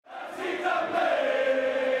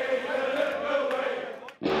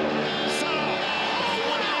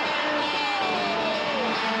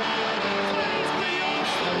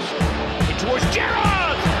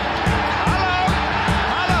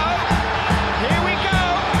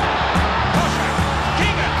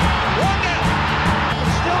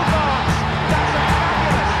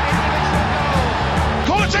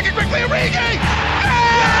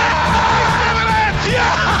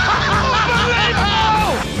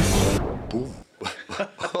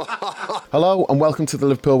Hello and welcome to the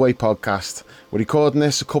Liverpool Way podcast. We're recording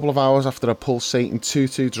this a couple of hours after a pulsating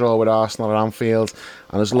 2-2 draw with Arsenal at Anfield,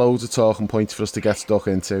 and there's loads of talking points for us to get stuck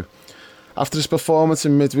into. After his performance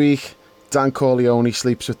in midweek, Dan Corleone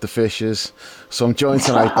sleeps with the fishes, so I'm joined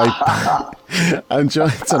tonight by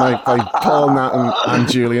Paul Natton and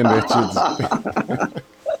Julian Richards.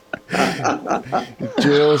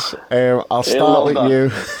 Jules, I'll start with you.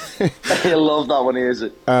 He'll love that when he hears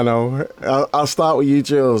it. I know. I'll start with you,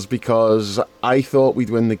 Jules, because I thought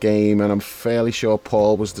we'd win the game, and I'm fairly sure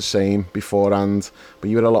Paul was the same beforehand.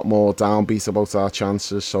 But you were a lot more downbeat about our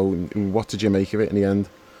chances. So, what did you make of it in the end?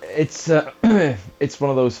 It's it's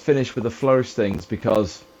one of those finish with a flourish things,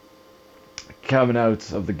 because coming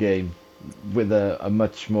out of the game with a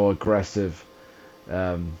much more aggressive,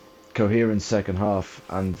 coherent second half,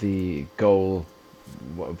 and the goal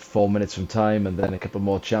 4 minutes from time, and then a couple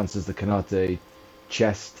more chances, the Konate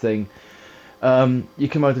chest thing. You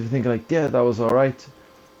come out of it thinking like, yeah, that was all right.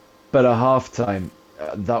 But at half time,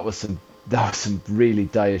 that was some really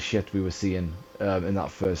dire shit we were seeing in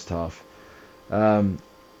that first half. And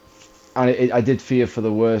I did fear for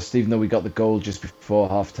the worst, even though we got the goal just before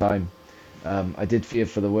half time. I did fear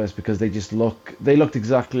for the worst because they looked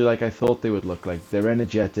exactly like I thought they would look like. They're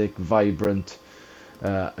energetic, vibrant,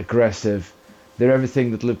 aggressive. They're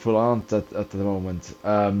everything that Liverpool aren't at the moment.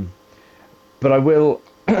 But I will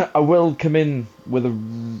come in with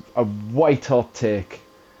a white hot take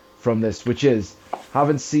from this, which is,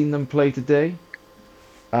 haven't seen them play today,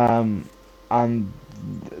 and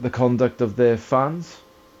the conduct of their fans.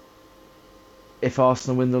 If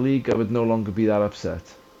Arsenal win the league, I would no longer be that upset,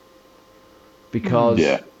 because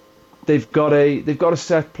they've got a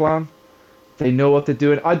set plan. They know what they're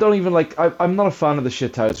doing. I don't even like. I'm not a fan of the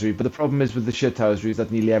shithousery, but the problem is with the shithousery is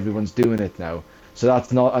that nearly everyone's doing it now. So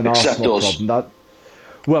that's not an Arsenal problem.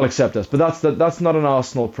 Except us, but that's not an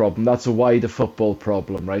Arsenal problem. That's a wider football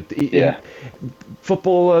problem, right?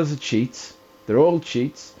 Footballers are cheats. They're all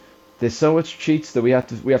cheats. There's so much cheats that we have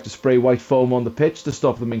to spray white foam on the pitch to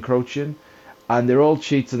stop them encroaching. And they're all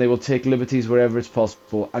cheats, and they will take liberties wherever it's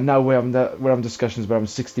possible. And now we're having discussions about having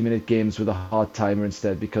 60-minute games with a hard timer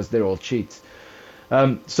instead, because they're all cheats.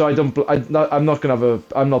 So I'm not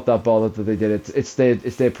that bothered that they did it. It's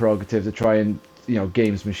their prerogative to try and,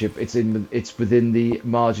 gamesmanship. It's within the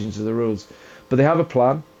margins of the rules. But they have a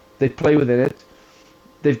plan. They play within it.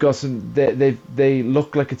 They've got some. They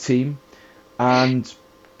look like a team, and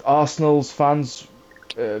Arsenal's fans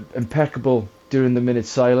impeccable during the minute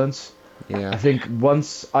silence. Yeah. I think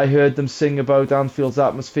once I heard them sing about Anfield's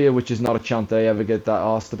atmosphere, which is not a chant I ever get that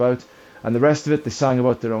asked about, and the rest of it, they sang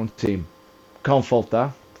about their own team. Can't fault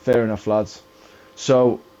that. Fair enough, lads.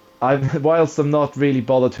 So, whilst I'm not really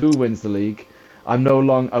bothered who wins the league, I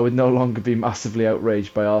would no longer be massively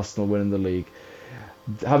outraged by Arsenal winning the league.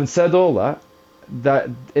 Having said all that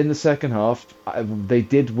in the second half, they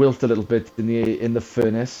did wilt a little bit in the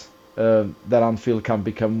furnace. That Anfield can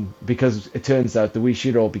become, because it turns out that we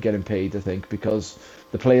should all be getting paid, I think, because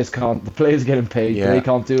the players are getting paid, but they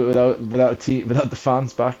can't do it without the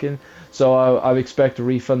fans backing. So I expect a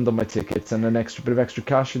refund on my tickets and an extra bit of extra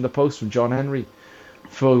cash in the post from John Henry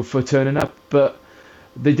for turning up. But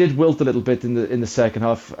they did wilt a little bit in the second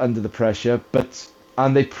half under the pressure,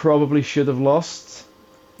 and they probably should have lost,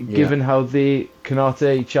 given how the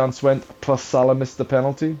Konate chance went, plus Salah missed the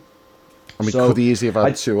penalty. And we could easily have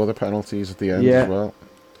had two other penalties at the end as well.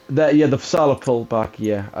 The Salah pulled back,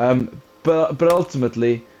 but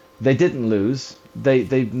ultimately they didn't lose.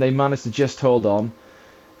 They managed to just hold on.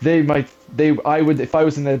 I would, if I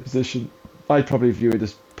was in their position, I'd probably view it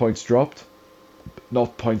as points dropped,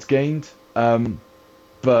 not points gained.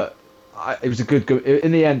 But it was a good go.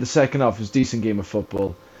 In the end, the second half was a decent game of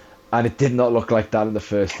football, and it did not look like that in the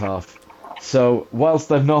first half. So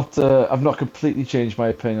whilst I've not completely changed my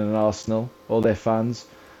opinion on Arsenal or their fans,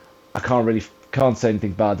 I can't say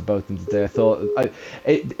anything bad about them today. I thought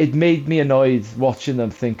it made me annoyed watching them,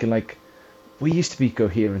 thinking like, we used to be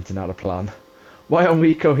coherent and had a plan. Why aren't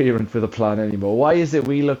we coherent with a plan anymore? Why is it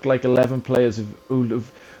we look like 11 players who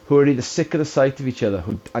are either sick of the sight of each other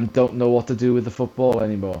and don't know what to do with the football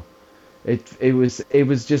anymore? It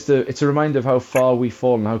was just it's a reminder of how far we've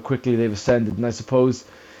fallen, how quickly they've ascended, and I suppose,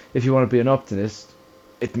 if you want to be an optimist,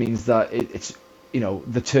 it means that it's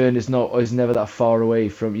the turn is never that far away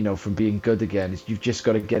from from being good again. You've just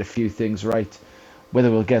got to get a few things right.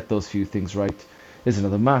 Whether we'll get those few things right is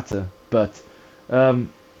another matter. But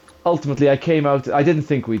ultimately, I came out. I didn't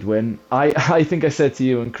think we'd win. I think I said to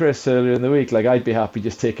you and Chris earlier in the week, like, I'd be happy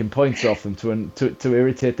just taking points off them to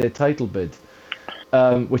irritate their title bid,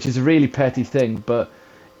 which is a really petty thing, but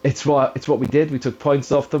it's what we did. We took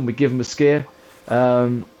points off them. We give them a scare.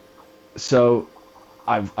 So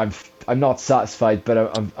I'm not satisfied,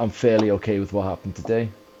 but I'm fairly okay with what happened today,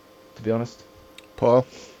 to be honest. Paul?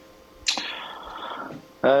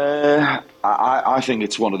 I think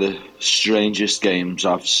it's one of the strangest games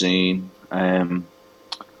I've seen under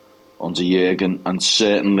Jurgen, and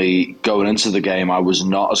certainly going into the game, I was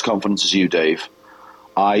not as confident as you, Dave.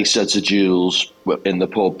 I said to Jules in the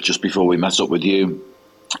pub just before we met up with you,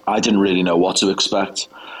 I didn't really know what to expect.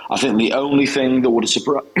 I think the only thing that would have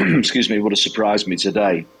would have surprised me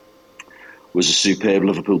today was a superb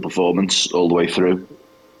Liverpool performance all the way through.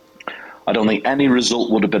 I don't think any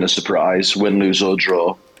result would have been a surprise, win, lose or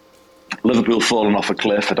draw. Liverpool falling off a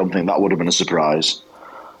cliff, I don't think that would have been a surprise.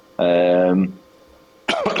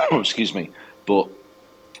 Excuse me. But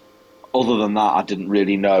other than that, I didn't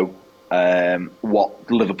really know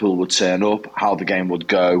what Liverpool would turn up, how the game would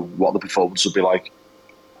go, what the performance would be like.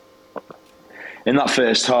 In that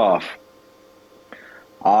first half,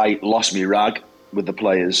 I lost me rag with the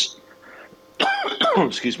players.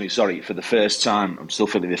 Excuse me, sorry, for the first time. I'm still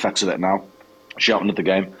feeling the effects of it now. Shouting at the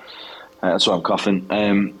game. That's why I'm coughing.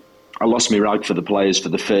 I lost me rag for the players for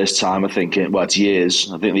the first time, I think, it's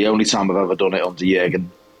years. I think the only time I've ever done it under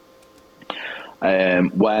Jurgen.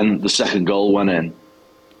 When the second goal went in,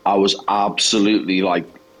 I was absolutely like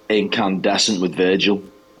incandescent with Virgil,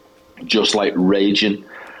 just like raging.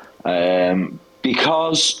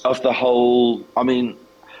 Because of the whole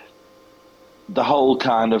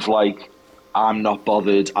kind of like, I'm not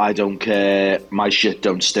bothered, I don't care, my shit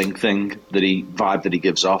don't stink thing that he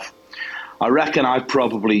gives off. I reckon I've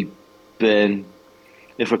probably been,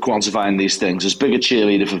 if we're quantifying these things, as big a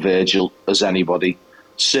cheerleader for Virgil as anybody.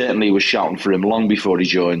 Certainly was shouting for him long before he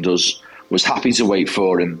joined us, was happy to wait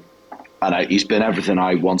for him, and he's been everything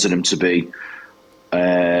I wanted him to be,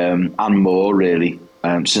 and more really,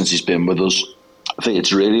 since he's been with us. I think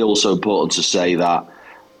it's really also important to say that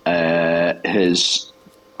his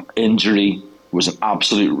injury was an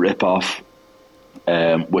absolute rip-off,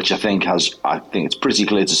 which I think it's pretty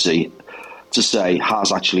clear to say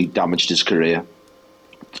has actually damaged his career.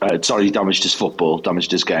 Damaged his football,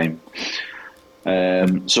 damaged his game.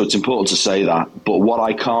 So it's important to say that. But what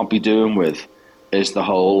I can't be doing with is the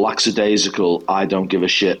whole lackadaisical, I don't give a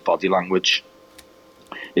shit body language.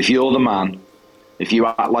 If you're the man, if you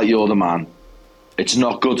act like you're the man, it's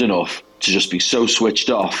not good enough to just be so switched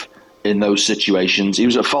off in those situations. He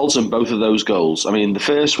was at fault in both of those goals. I mean, the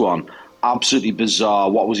first one, absolutely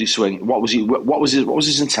bizarre. What was he swinging? What was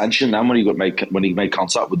his intention then when he made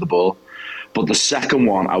contact with the ball? But the second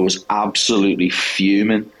one, I was absolutely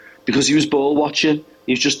fuming because he was ball watching.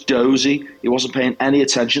 He was just dozy. He wasn't paying any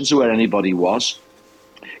attention to where anybody was.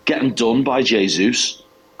 Getting done by Jesus,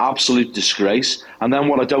 absolute disgrace. And then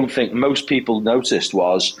what I don't think most people noticed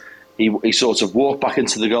was he sort of walked back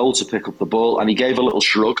into the goal to pick up the ball, and he gave a little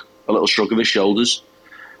shrug of his shoulders,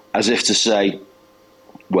 as if to say,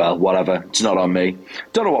 well, whatever, it's not on me.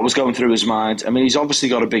 Don't know what was going through his mind. I mean, he's obviously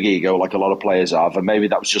got a big ego, like a lot of players have, and maybe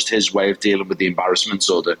that was just his way of dealing with the embarrassment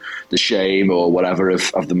or the shame or whatever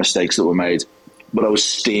of the mistakes that were made. But I was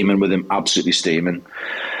steaming with him, absolutely steaming.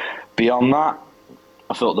 Beyond that,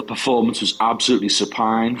 I thought the performance was absolutely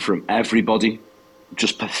supine from everybody,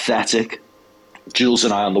 just pathetic. Jules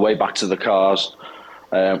and I, on the way back to the cars,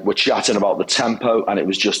 were chatting about the tempo, and it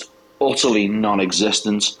was just utterly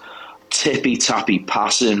non-existent. Tippy-tappy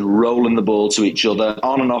passing, rolling the ball to each other,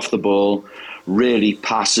 on and off the ball, really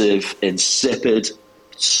passive, insipid,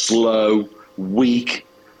 slow, weak.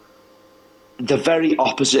 The very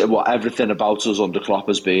opposite of what everything about us under Klopp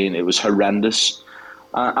has been. It was horrendous.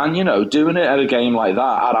 And, you know, doing it at a game like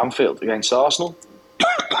that at Anfield against Arsenal,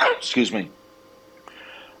 excuse me.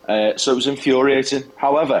 So it was infuriating.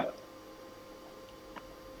 However,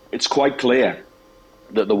 it's quite clear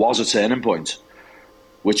that there was a turning point,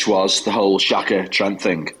 which was the whole Xhaka Trent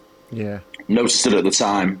thing. Yeah. Noticed it at the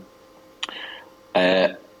time.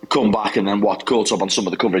 Come back and then caught up on some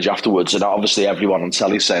of the coverage afterwards, and obviously everyone on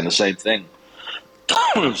telly saying the same thing.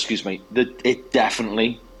 Excuse me. It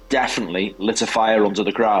definitely lit a fire under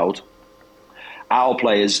the crowd. Our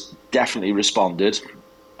players definitely responded,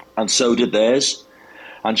 and so did theirs.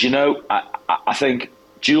 And you know, I think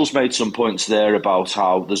Jules made some points there about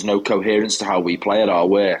how there's no coherence to how we play at our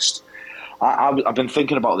worst. I've been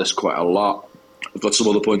thinking about this quite a lot. I've got some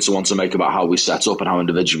other points I want to make about how we set up and how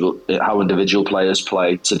individual players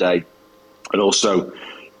play today, and also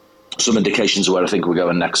some indications of where I think we're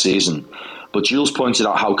going next season. But Jules pointed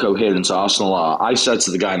out how coherent Arsenal are. I said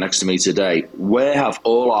to the guy next to me today, where have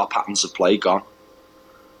all our patterns of play gone?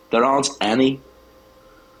 There aren't any.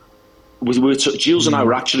 Jules and I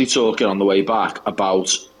were actually talking on the way back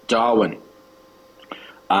about Darwin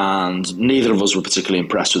and neither of us were particularly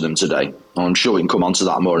impressed with him today. I'm sure we can come on to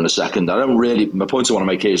that more in a second. My point I want to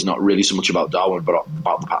make here is not really so much about Darwin, but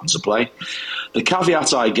about the patterns of play. The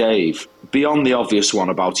caveat I gave, beyond the obvious one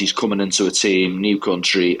about he's coming into a team, new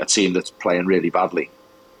country, a team that's playing really badly,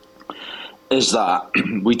 is that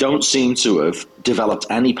we don't seem to have developed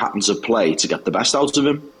any patterns of play to get the best out of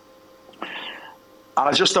him.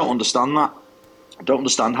 I just don't understand that. I don't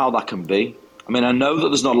understand how that can be. I mean, I know that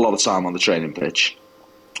there's not a lot of time on the training pitch,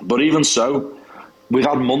 but even so, we've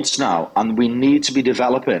had months now, and we need to be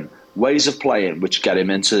developing ways of playing which get him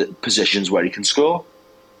into positions where he can score.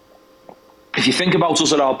 If you think about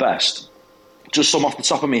us at our best, just some off the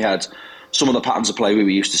top of my head, some of the patterns of play we were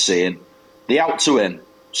used to seeing. The out to in.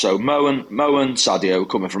 So Mo and Sadio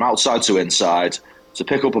coming from outside to inside to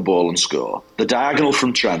pick up a ball and score. The diagonal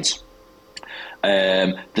from Trent.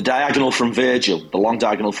 The diagonal from Virgil. The long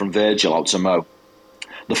diagonal from Virgil out to Mo.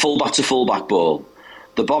 The fullback to fullback ball.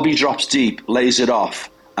 The Bobby drops deep, lays it off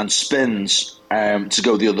and spins to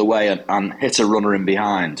go the other way and hit a runner in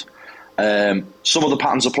behind. Some of the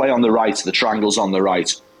patterns of play on the right, the triangles on the right,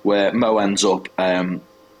 where Mo ends up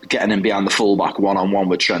getting in behind the fullback one-on-one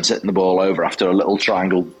with Trent, hitting the ball over after a little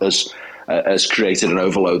triangle has created an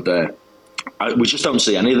overload there. We just don't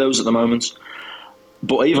see any of those at the moment.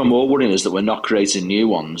 But even more worrying is that we're not creating new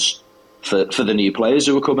ones for the new players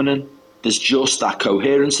who are coming in. There's just that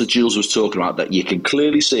coherence that Jules was talking about that you can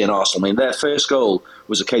clearly see in Arsenal. I mean, their first goal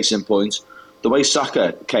was a case in point. The way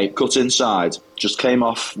Saka cut inside, just came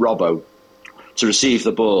off Robbo to receive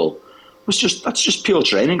the ball, that's just pure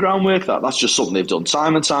training ground work. That's just something they've done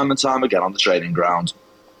time and time and time again on the training ground.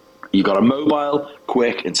 You've got a mobile,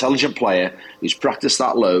 quick, intelligent player who's practiced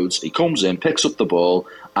that loads. He comes in, picks up the ball,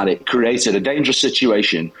 and it created a dangerous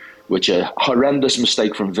situation, which a horrendous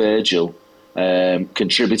mistake from Virgil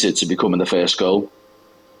contributed to becoming the first goal.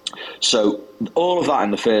 So all of that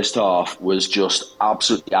in the first half was just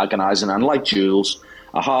absolutely agonising. And like Jules,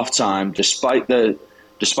 at half time, despite the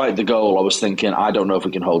goal, I was thinking, I don't know if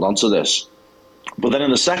we can hold on to this. But then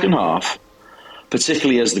in the second half,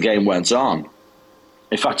 particularly as the game went on,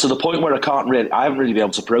 in fact, to the point where I haven't really been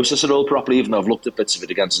able to process it all properly, even though I've looked at bits of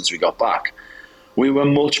it again since we got back. We were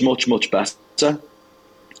much, much, much better.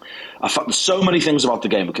 I found so many things about the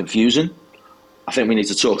game are confusing. I think we need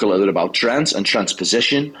to talk a little bit about Trent and Trent's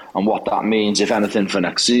position and what that means, if anything, for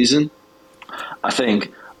next season. I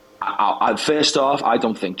think, first off, I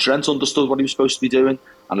don't think Trent understood what he was supposed to be doing,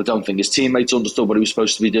 and I don't think his teammates understood what he was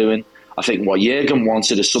supposed to be doing. I think what Jurgen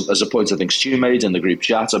wanted, as a point I think Stu made in the group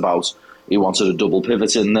chat about, he wanted a double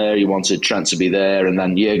pivot in there, he wanted Trent to be there, and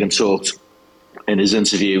then Jurgen talked in his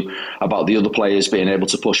interview about the other players being able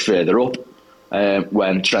to push further up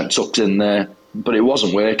when Trent tucked in there, but it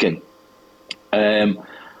wasn't working. In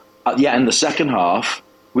the second half,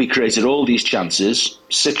 we created all these chances,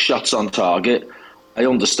 6 shots on target. I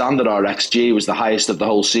understand that our XG was the highest of the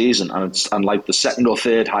whole season, and like the second or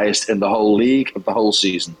third highest in the whole league of the whole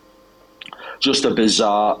season. Just a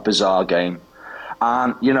bizarre game.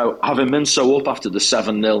 And, having been so up after the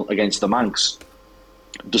 7-0 against the Manx,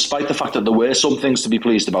 despite the fact that there were some things to be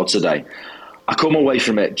pleased about today, I come away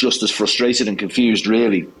from it just as frustrated and confused,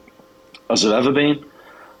 really, as I've ever been.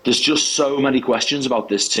 There's just so many questions about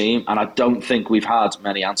this team, and I don't think we've had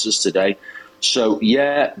many answers today. So,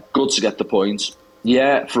 yeah, good to get the point.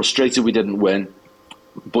 Yeah, frustrated we didn't win.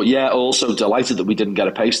 But, yeah, also delighted that we didn't get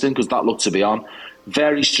a pasting, because that looked to be on.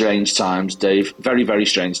 Very strange times, Dave. Very, very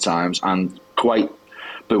strange times, and quite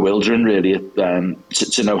bewildering, really,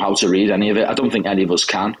 to know how to read any of it. I don't think any of us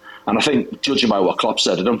can. And I think, judging by what Klopp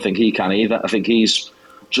said, I don't think he can either. I think he's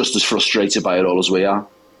just as frustrated by it all as we are.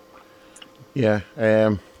 Yeah,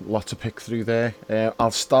 lot to pick through there.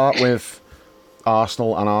 I'll start with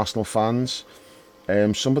Arsenal and Arsenal fans.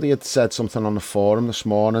 Somebody had said something on the forum this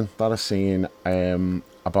morning that I've seen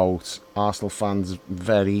about Arsenal fans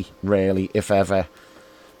very rarely, if ever,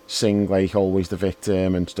 sing like Always the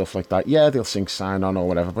Victim and stuff like that. Yeah, they'll sing Sign On or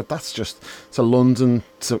whatever, but it's a London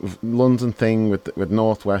thing with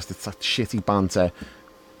Northwest. It's that shitty banter.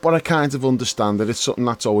 But I kind of understand it. It's something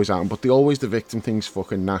that's always happened. But the Always the Victim thing's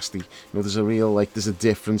fucking nasty. There's a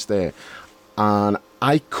difference there. And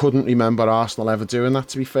I couldn't remember Arsenal ever doing that,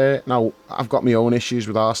 to be fair. Now, I've got my own issues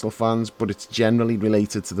with Arsenal fans, but it's generally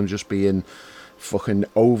related to them just being fucking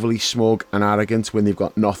overly smug and arrogant when they've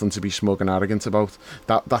got nothing to be smug and arrogant about.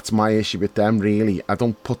 That's my issue with them, really. I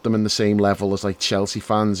don't put them in the same level as like Chelsea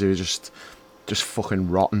fans who are just fucking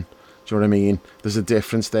rotten. Do you know what I mean? There's a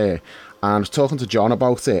difference there. And I was talking to John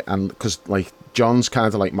about it, and because like John's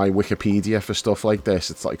kind of like my Wikipedia for stuff like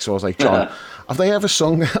this. It's like, so I was like, John, have they ever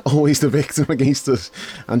sung Always the Victim against us?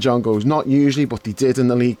 And John goes, not usually, but they did in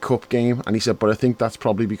the League Cup game. And he said, but I think that's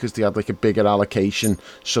probably because they had like a bigger allocation,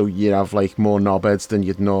 so you have like more knobheads than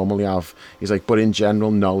you'd normally have. He's like, but in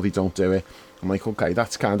general, no, they don't do it. I'm like, okay,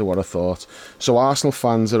 that's kind of what I thought. So Arsenal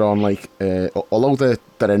fans are on like, although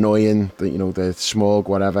they're annoying, you know, they're smug,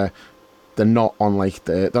 whatever, they're not on like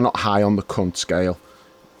they're not high on the cunt scale.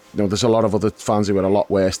 You know, there's a lot of other fans who are a lot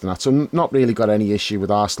worse than that. So not really got any issue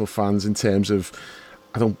with Arsenal fans in terms of,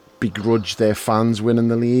 I don't begrudge their fans winning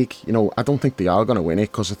the league. You know, I don't think they are going to win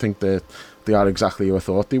it because I think they are exactly who I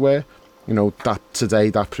thought they were. You know, that today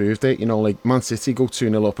that proved it. You know, like Man City go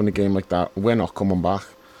 2-0 up in a game like that, we're not coming back.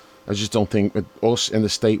 I just don't think with us in the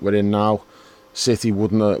state we're in now, City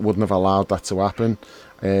wouldn't have allowed that to happen.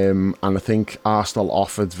 And I think Arsenal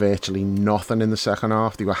offered virtually nothing in the second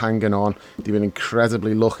half. They were hanging on. They were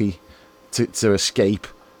incredibly lucky to escape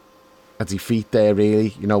a defeat there, really.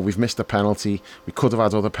 You know, we've missed a penalty. We could have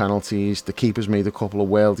had other penalties. The keeper's made a couple of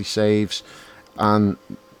worldy saves. And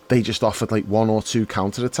they just offered like one or two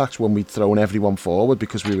counter-attacks when we'd thrown everyone forward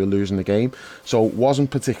because we were losing the game. So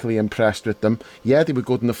wasn't particularly impressed with them. Yeah, they were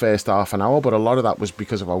good in the first half an hour, but a lot of that was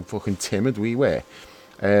because of how fucking timid we were.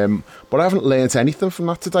 But I haven't learnt anything from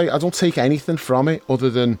that today. I don't take anything from it other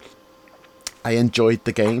than I enjoyed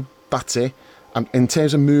the game. That's it. And in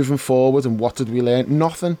terms of moving forward and what did we learn?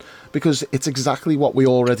 Nothing, because it's exactly what we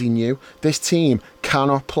already knew. This team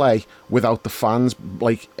cannot play without the fans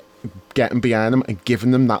like getting behind them and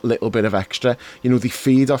giving them that little bit of extra. You know, they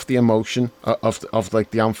feed off the emotion of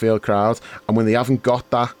like the Anfield crowd, and when they haven't got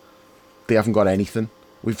that, they haven't got anything.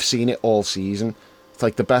 We've seen it all season. It's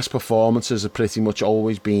like the best performances have pretty much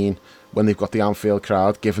always been when they've got the Anfield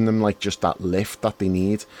crowd giving them like just that lift that they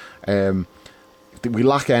need. We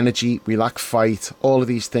lack energy, we lack fight, all of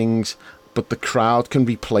these things, but the crowd can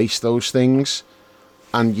replace those things.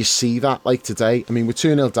 And you see that, like today. I mean, we're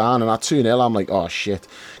 2-0 down, and at 2-0, I'm like, oh, shit.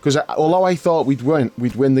 Because although I thought we'd win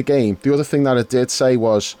the game, the other thing that I did say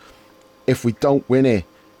was, if we don't win it,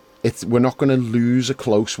 we're not going to lose a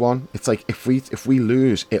close one. It's like, if we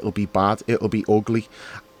lose, it'll be bad, it'll be ugly.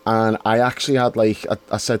 And I actually had, like,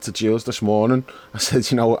 I said to Jules this morning, I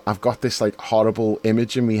said, you know, I've got this, like, horrible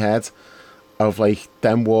image in my head of, like,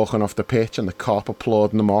 them walking off the pitch and the cop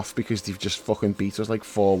applauding them off because they've just fucking beat us, like,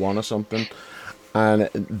 4-1 or something. And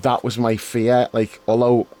that was my fear. Like,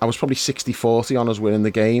 although I was probably 60-40 on us winning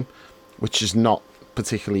the game, which is not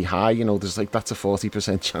particularly high, you know, there's like, that's a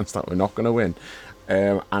 40% chance that we're not going to win.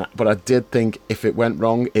 But I did think if it went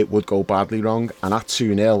wrong, it would go badly wrong. And at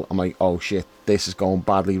 2-0, I'm like, oh shit, this is going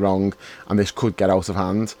badly wrong and this could get out of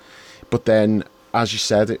hand. But then, as you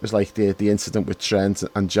said, it was like the incident with Trent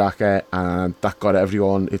and Xhaka, and that got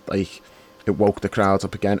everyone, it woke the crowd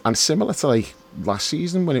up again. And similar to like last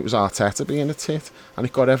season when it was Arteta being a tit, and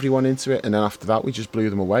it got everyone into it, and then after that we just blew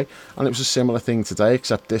them away. And it was a similar thing today,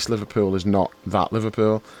 except this Liverpool is not that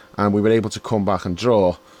Liverpool, and we were able to come back and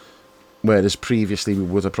draw, whereas previously we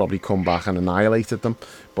would have probably come back and annihilated them.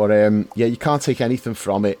 But yeah, you can't take anything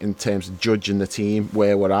from it in terms of judging the team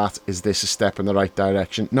where we're at. Is this a step in the right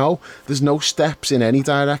direction? No, there's no steps in any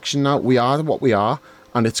direction now. We are what we are,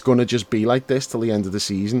 and it's going to just be like this till the end of the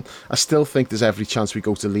season. I still think there's every chance we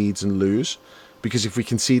go to Leeds and lose, because if we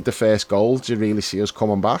concede the first goal, do you really see us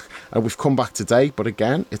coming back? And we've come back today, but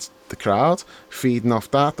again, it's the crowd feeding off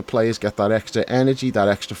that. The players get that extra energy, that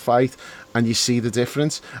extra fight, and you see the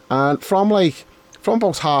difference. And from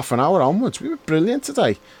about half an hour onwards, we were brilliant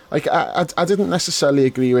today. Like, I didn't necessarily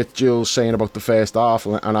agree with Jules saying about the first half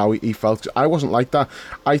and how he felt. I wasn't like that.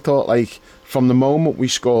 I thought, like, from the moment we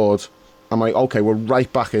scored, I'm like, okay, we're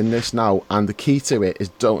right back in this now, and the key to it is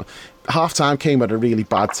don't. Half time came at a really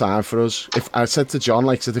bad time for us. If I said to John,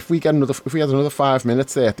 like, said, if we had another 5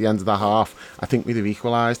 minutes there at the end of the half, I think we'd have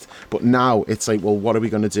equalised. But now it's like, well, what are we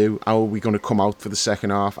going to do? How are we going to come out for the second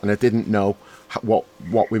half? And I didn't know what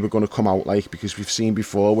we were going to come out like, because we've seen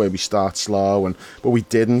before where we start slow, but we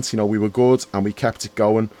didn't. You know, we were good and we kept it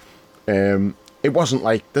going. It wasn't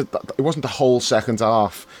like it wasn't the whole second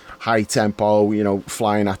half high tempo, you know,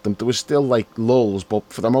 flying at them. There was still like lulls, but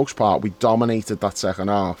for the most part we dominated that second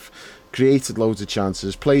half, created loads of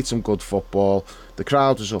chances, played some good football. The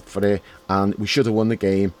crowd was up for it, and we should have won the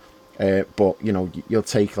game. But you know, you'll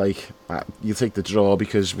take the draw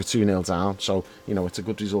because we're 2-0 down. So you know, it's a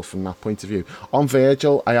good result from that point of view. On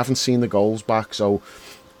Virgil, I haven't seen the goals back, so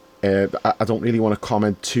I don't really want to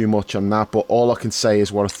comment too much on that, but all I can say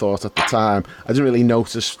is what I thought at the time. I didn't really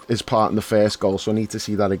notice his part in the first goal, so I need to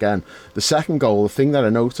see that again. The second goal, the thing that I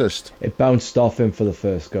noticed... It bounced off him for the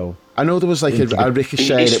first goal. I know there was like a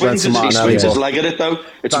ricochet that went to He Martinelli. swings his leg at it, though.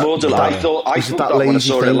 It's more delight. I thought that when I lazy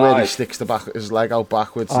saw it thing where he live. sticks his leg out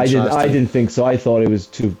backwards. I didn't think so. I thought it was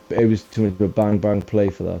too much of a bang play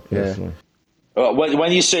for that, personally.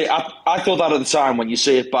 When you see, I thought that at the time. When you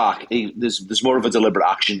see it back, there's more of a deliberate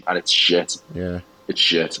action, and it's shit. Yeah, it's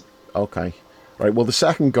shit. Okay, right. Well, the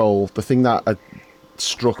second goal, the thing that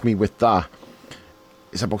struck me with that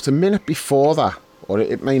is about a minute before that, or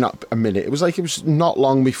it may not a minute. It was not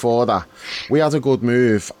long before that. We had a good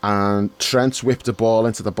move, and Trent whipped the ball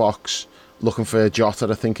into the box, looking for Jota,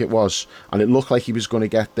 I think it was, and it looked like he was going to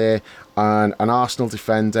get there, and an Arsenal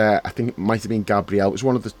defender, I think it might have been Gabriel, it was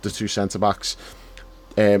one of the two centre-backs,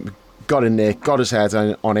 got in there, got his head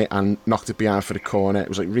on it and knocked it behind for the corner. It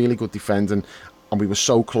was like really good defending, and we were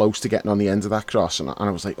so close to getting on the end of that cross, and I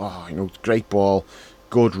was like, great ball,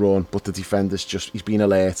 good run, but the defender's he's been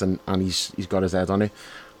alert and he's got his head on it.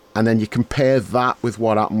 And then you compare that with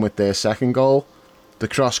what happened with their second goal. The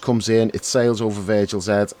cross comes in, it sails over Virgil's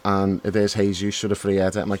head, and there's Jesus for the free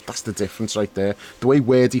header. I'm like, that's the difference right there. The way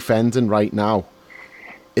we're defending right now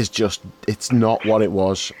is it's not what it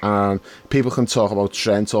was. And people can talk about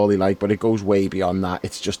Trent all they like, but it goes way beyond that.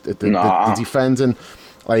 It's just the defending,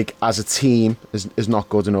 like, as a team is not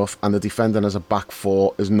good enough, and the defending as a back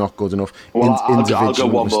four is not good enough. Well, I'll go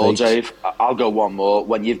one mistakes. more, Dave. I'll go one more.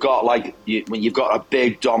 When you've got when you've got a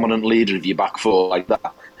big dominant leader of your back four like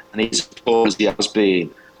that, and he's as poor as he has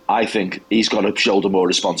been, I think he's got to shoulder more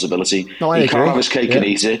responsibility. No, he can't have his cake and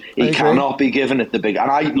eat it. He cannot be given it the big...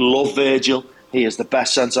 And I love Virgil. He is the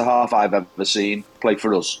best centre-half I've ever seen play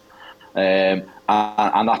for us. And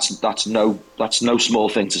that's no small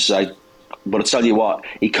thing to say. But I tell you what,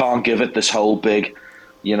 he can't give it this whole big,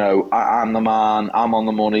 I'm the man, I'm on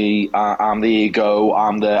the money, I'm the ego,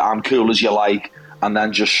 I'm cool as you like, and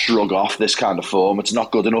then just shrug off this kind of form. It's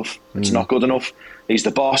not good enough. It's not good enough. He's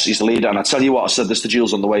the boss, he's the leader, and I tell you what, I said this to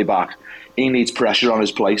Jules on the way back, he needs pressure on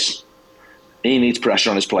his place. We need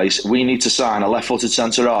to sign a left-footed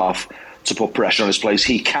centre-half to put pressure on his place.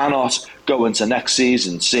 He cannot go into next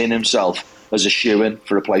season seeing himself as a shoo-in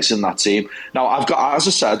for a place in that team. Now, I've got, as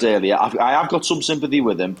I said earlier, I have got some sympathy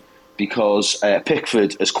with him, because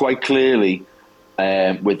Pickford is quite clearly,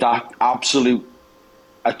 with that absolute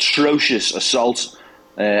atrocious assault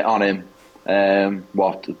on him,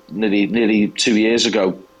 nearly 2 years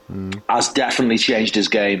ago, has definitely changed his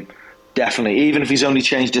game. Definitely, even if he's only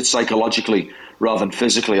changed it psychologically rather than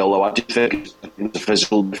physically, although I do think it's a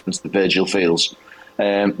physical difference that Virgil feels.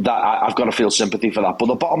 That I've got to feel sympathy for that. But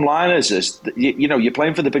the bottom line is you're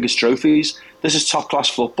playing for the biggest trophies. This is top class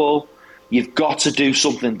football. You've got to do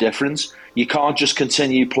something different. You can't just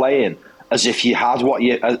continue playing as if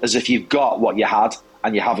you've got what you had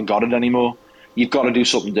and you haven't got it anymore. You've got to do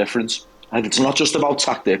something different. And it's not just about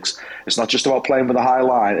tactics. It's not just about playing with a high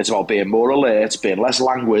line. It's about being more alert, being less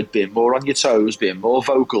languid, being more on your toes, being more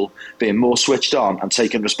vocal, being more switched on, and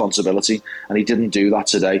taking responsibility. And he didn't do that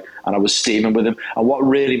today. And I was steaming with him. And what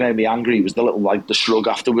really made me angry was the shrug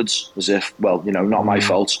afterwards, as if, not my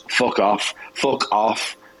fault. Fuck off. Fuck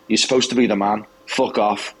off. You're supposed to be the man. Fuck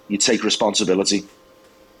off. You take responsibility.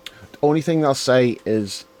 The only thing I'll say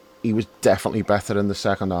is, he was definitely better in the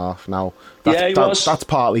second half. Now, that's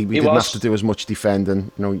partly we didn't have to do as much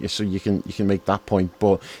defending, so you can make that point.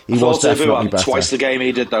 But he was definitely better. Twice the game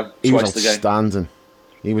he did, though. He was outstanding.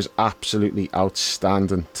 He was absolutely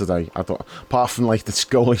outstanding today. I thought, apart from the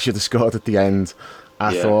goal he should have scored at the end,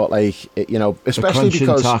 I thought especially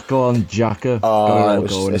because tackle on Xhaka. Oh,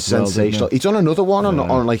 it was sensational. He's done another one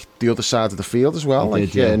on the other side of the field as well.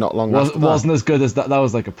 Not long after that. Wasn't as good as that. That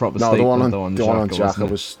was like a proper statement. The one on Xhaka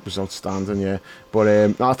was outstanding. Yeah, but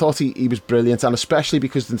I thought he was brilliant, and especially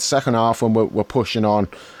because in the second half when we're pushing on,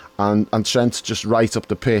 and Trent just right up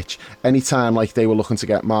the pitch. Anytime they were looking to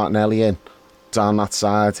get Martinelli in down that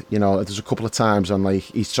side, there's a couple of times and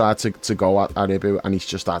he's tried to go at Ibu and he's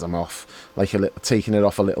just had him off, taking it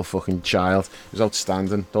off a little fucking child. It was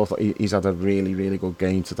outstanding. I thought he's had a really, really good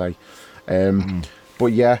game today.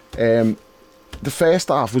 But yeah, the first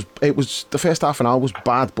half an hour was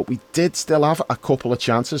bad, but we did still have a couple of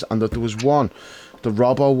chances, and there was one, the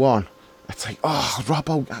Robbo one. It's like,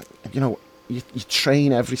 Robbo, you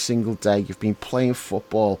train every single day. You've been playing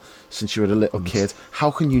football since you were a little kid.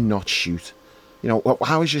 How can you not shoot?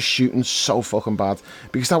 How is your shooting so fucking bad?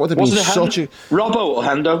 Because that would have been such a... Robbo or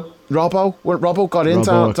Hendo? Robbo got in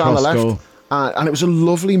down the left. And it was a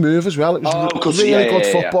lovely move as well. It was really good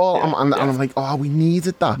football. And I'm like, oh, we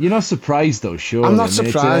needed that. You're not surprised though, sure. I'm not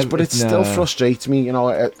surprised, but it still frustrates me. You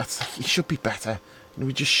know, he should be better. You know,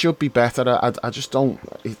 we just should be better. I just don't.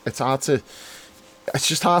 It's hard to. It's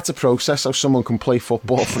just hard to process how someone can play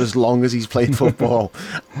football for as long as he's played football.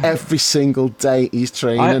 Every single day he's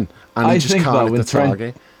training, and he just can't hit the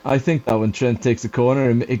target. I think that when Trent takes a corner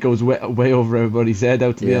and it goes way over everybody's head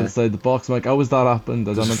out to the other side of the box, I'm like, how has that happened?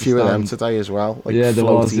 I don't understand. There's a few of them today as well, like there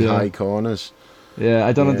was, high corners. Yeah,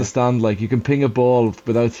 I don't understand. Like, you can ping a ball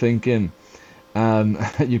without thinking.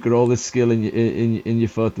 You've got all this skill in your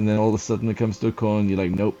foot, and then all of a sudden it comes to a corner, and you're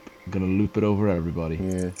like, nope, I'm gonna loop it over everybody.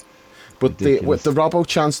 Yeah. But the Robbo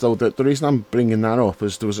chance though, the reason I'm bringing that up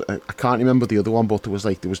is there was I can't remember the other one, but there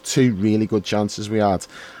was two really good chances we had,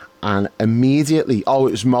 and immediately it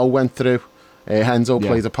was Mo went through. Henzo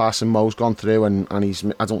played a pass and Mo's gone through, and he's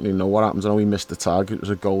I don't really know what happened. I know he missed the tag. It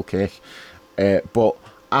was a goal kick, but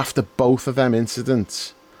after both of them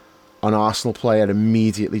incidents, an Arsenal player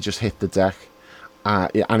immediately just hit the deck,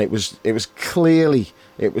 and it was clearly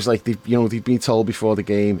like they've been told before the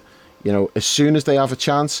game, as soon as they have a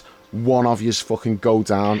chance, one of yous fucking go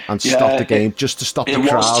down and stop the game, just to stop the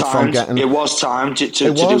crowd from getting. It was timed to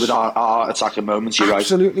do with our attacking moments. You're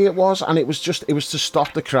absolutely, it was, and it was to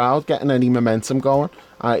stop the crowd getting any momentum going.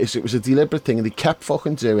 It was a deliberate thing, and they kept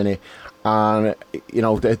fucking doing it, and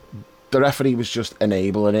the referee was just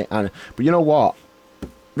enabling it. But you know what,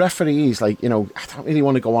 referees, I don't really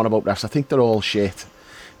want to go on about refs. I think they're all shit.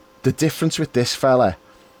 The difference with this fella.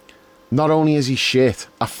 Not only is he shit,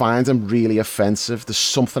 I find him really offensive. There's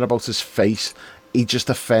something about his face. He just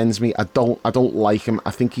offends me. I don't like him.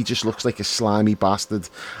 I think he just looks like a slimy bastard.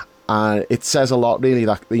 And it says a lot, really,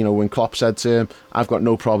 that, when Klopp said to him, I've got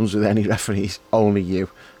no problems with any referees, only you.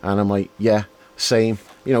 And I'm like, yeah, same.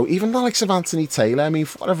 Even the likes of Anthony Taylor, I mean,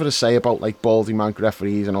 whatever to say about, baldy mank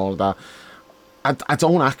referees and all of that, I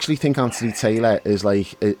don't actually think Anthony Taylor is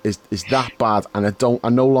that bad, and I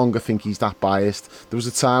no longer think he's that biased. There was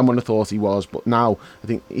a time when I thought he was, but now I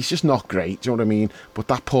think he's just not great. Do you know what I mean? But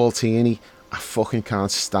that Paul Tierney, I fucking can't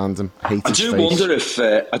stand him. I hate his face.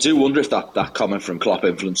 I do wonder if that comment from Klopp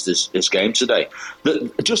influenced his game today.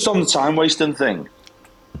 Just on the time wasting thing,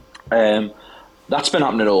 that's been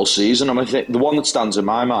happening all season. I think the one that stands in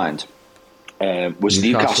my mind. Was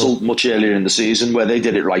Newcastle much earlier in the season, where they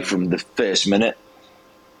did it right from the first minute.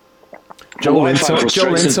 Joe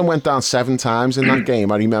Linton went down 7 times in that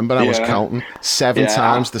game. I remember I was counting 7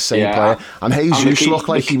 times the same player. And Jesus looked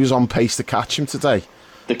like he was on pace to catch him today.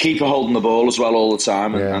 The keeper holding the ball as well all the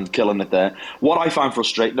time and killing it there. What I find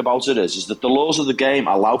frustrating about it is that the laws of the game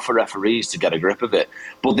allow for referees to get a grip of it,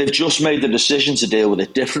 but they've just made the decision to deal with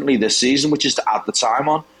it differently this season, which is to add the time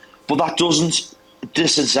on. But that doesn't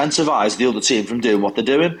disincentivise the other team from doing what they're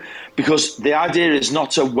doing, because the idea is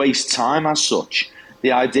not to waste time as such.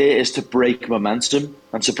 The idea is to break momentum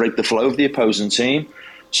and to break the flow of the opposing team.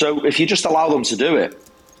 So if you just allow them to do it,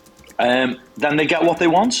 then they get what they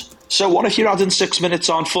want. So what if you're adding 6 minutes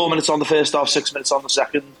on, 4 minutes on the first half, 6 minutes on the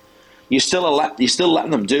second? You're still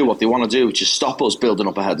letting them do what they want to do, which is stop us building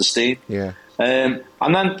up a head of steam. Yeah. And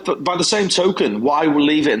then, by the same token, why we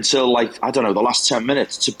leave it until, the last 10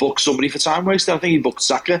 minutes to book somebody for time wasting? I think he booked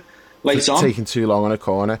Saka late on. Taking too long on a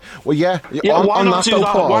corner. Well, why not do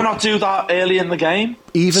that? Why not do that early in the game?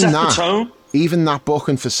 Set the tone. Even that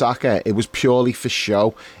booking for Saka, it was purely for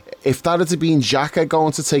show. If that had been Xhaka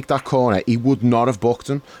going to take that corner, he would not have booked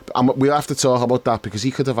him. We'll have to talk about that, because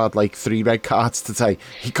he could have had 3 red cards today.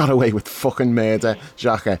 He got away with fucking murder,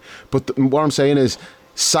 Xhaka. But what I'm saying is,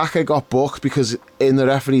 Saka got booked because in the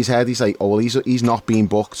referee's head he's like, he's not being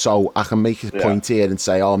booked, so I can make a point here and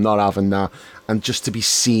say, I'm not having that, and just to be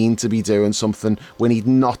seen to be doing something when he'd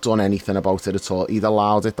not done anything about it at all. He'd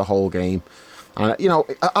allowed it the whole game. And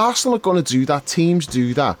Arsenal are going to do that. Teams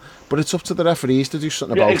do that, but it's up to the referees to do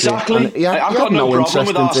something about exactly. it. I've got no problem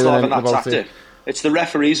with Arsenal having that tactic. It's the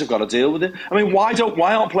referees who've got to deal with it. I mean, why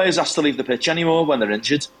aren't players asked to leave the pitch anymore when they're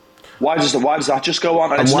injured? Why does that just go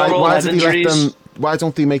on? And it's not all head injuries. Why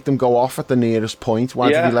don't they make them go off at the nearest point? Why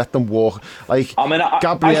do they let them walk?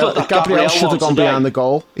 Gabriel should have gone behind the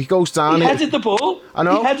goal. He goes down. He headed the ball. I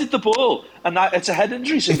know. He headed the ball, and it's a head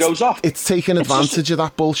injury, so it goes off. It's taking advantage of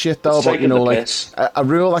that bullshit, though. But a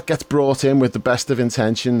rule that gets brought in with the best of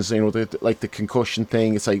intentions. The concussion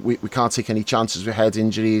thing. It's like we can't take any chances with head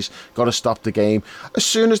injuries. Got to stop the game. As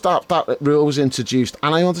soon as that rule was introduced,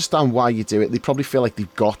 and I understand why you do it. They probably feel like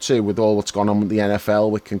they've got to with all what's gone on with the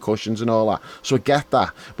NFL with concussions and all that. So I get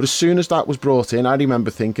that. But as soon as that was brought in, I remember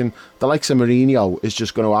thinking the likes of Mourinho is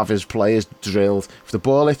just going to have his players drilled. If the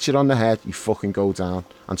ball hits you on the head, you fucking go down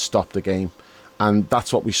and stop the game. And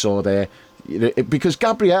that's what we saw there. Because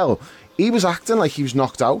Gabriel, he was acting like he was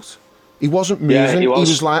knocked out. He wasn't moving. Yeah, he was.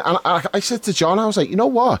 He was like, and I said to John, I was like, you know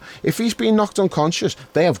what? If he's been knocked unconscious,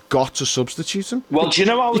 they have got to substitute him. Well, do you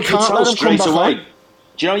know how you could tell straight away?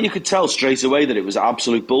 Do you know you could tell straight away that it was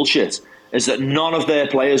absolute bullshit? Is that none of their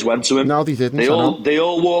players went to him? No, they didn't. They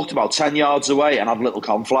all walked about 10 yards away and had a little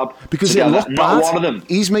conflab. Because together. it looked Not bad. one of them.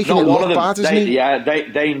 He's making it look bad, isn't he? Yeah,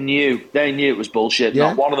 they knew it was bullshit. Yeah.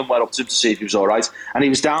 Not one of them went up to him to see if he was all right, and he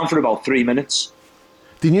was down for about 3 minutes.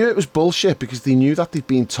 They knew it was bullshit because they knew that they'd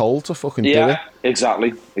been told to fucking do it. Yeah,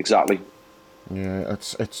 exactly. Yeah,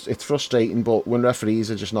 it's frustrating, but when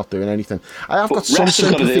referees are just not doing anything, I have got some refs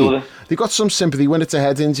have got to deal with sympathy. it. They've got some sympathy when it's a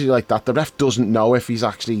head injury like that. The ref doesn't know if he's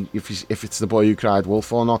actually if it's the boy who cried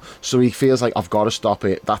wolf or not, so he feels like I've got to stop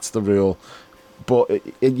it. That's the rule. But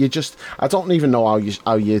you just, I don't even know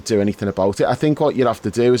how you do anything about it. I think what you'd have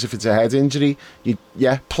to do is if it's a head injury, you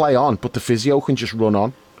play on, but the physio can just run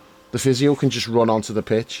on. The physio can just run onto the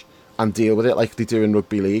pitch and deal with it like they do in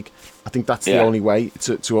rugby league. I think that's the only way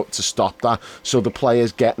to stop that. So the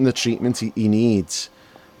player's getting the treatment he needs,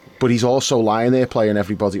 but he's also lying there playing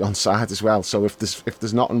everybody on side as well. So if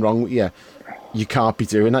there's nothing wrong with you, you can't be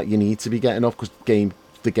doing that. You need to be getting up because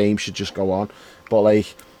the game should just go on. But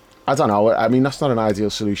like, I don't know. I mean, that's not an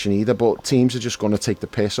ideal solution either, but teams are just going to take the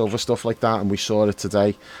piss over stuff like that, and we saw it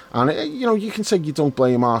today. And, you can say you don't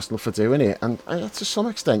blame Arsenal for doing it, and to some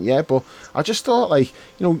extent, yeah, but I just thought, like,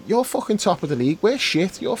 you're fucking top of the league. We're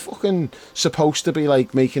shit. You're fucking supposed to be,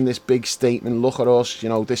 like, making this big statement, look at us,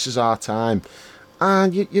 this is our time.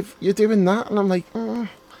 And you're doing that, and I'm like, I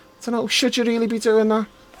don't know, should you really be doing that?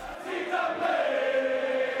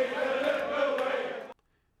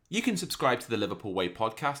 You can subscribe to the Liverpool Way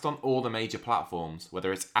podcast on all the major platforms,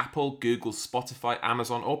 whether it's Apple, Google, Spotify,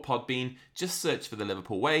 Amazon or Podbean. Just search for the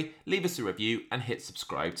Liverpool Way, leave us a review and hit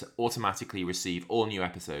subscribe to automatically receive all new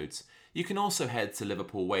episodes. You can also head to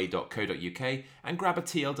liverpoolway.co.uk and grab a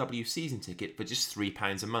TLW season ticket for just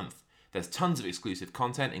 £3 a month. There's tons of exclusive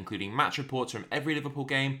content, including match reports from every Liverpool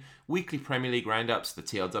game, weekly Premier League roundups, the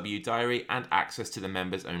TLW diary and access to the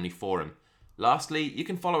members-only forum. Lastly, you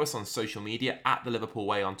can follow us on social media at The Liverpool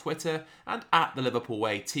Way on Twitter and at The Liverpool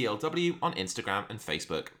Way TLW on Instagram and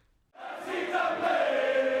Facebook.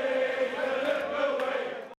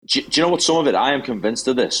 Do you know what, some of it, I am convinced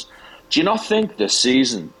of this. Do you not think this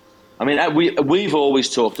season, I mean, we've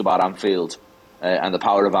always talked about Anfield and the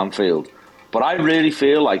power of Anfield, but I really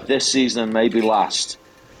feel like this season and maybe last,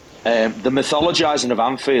 the mythologising of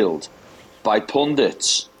Anfield by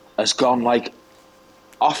pundits has gone like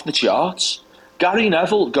off the charts. Gary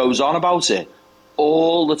Neville goes on about it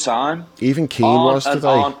all the time. Even Keane was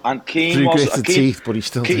today. And Keane through was gritted teeth, but he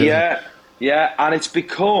still did. Yeah, and it's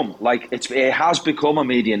become like it has become a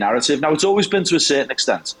media narrative. Now it's always been to a certain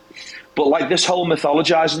extent, but like this whole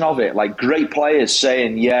mythologizing of it, like great players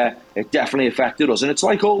saying, "Yeah, it definitely affected us," and it's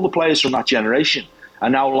like all the players from that generation are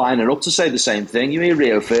now lining up to say the same thing. You hear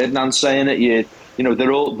Rio Ferdinand saying it.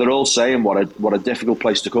 They're all saying what a difficult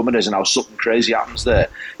place to come it is and how something crazy happens there.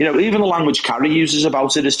 Even the language Carrie uses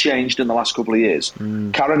about it has changed in the last couple of years.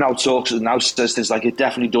 Carrie now says things like it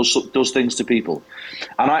definitely does things to people,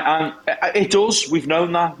 and it does. We've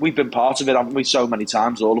known that. We've been part of it, haven't we? So many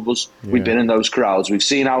times, all of us. Yeah. We've been in those crowds. We've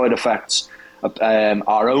seen how it affects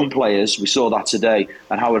our own players. We saw that today,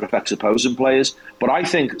 and how it affects opposing players. But I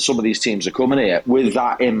think some of these teams are coming here with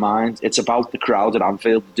that in mind. It's about the crowd at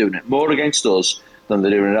Anfield doing it more against us than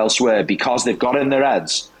they're doing it elsewhere, because they've got in their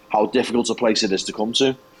heads how difficult a place it is to come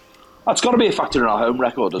to. That's got to be a factor in our home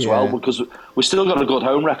record as well, because we've still got a good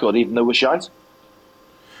home record, even though we're shite.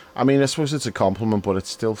 I mean, I suppose it's a compliment, but it's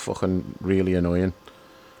still fucking really annoying.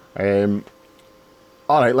 All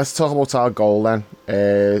right, let's talk about our goal then.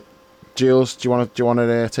 Jules, do you want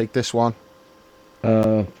to take this one?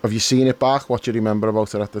 Have you seen it back? What do you remember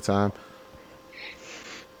about it at the time?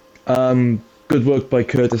 Good work by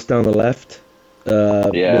Curtis down the left.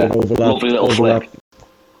 Lovely little flip.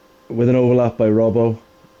 With an overlap by Robbo.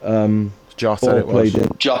 Jota it was.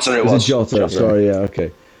 Jota it was. Jota, sorry, yeah,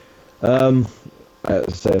 okay.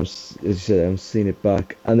 As you said, I'm seeing it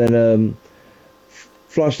back. And then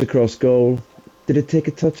flashed across goal. Did it take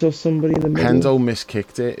a touch off somebody in the middle? Hendo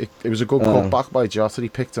miskicked it. It was a good cutback by Jota. He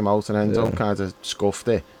picked him out and Hendo kind of scuffed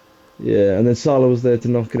it. Yeah, and then Salah was there to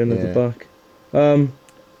knock it in at the back.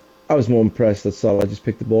 I was more impressed that Salah just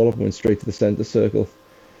picked the ball up and went straight to the centre circle.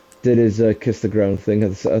 Did his kiss the ground thing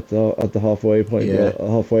at the halfway point,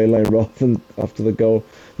 halfway line rather than after the goal.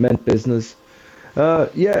 Meant business. I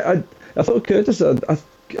thought Curtis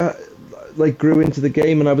I grew into the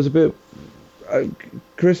game, and I was a bit.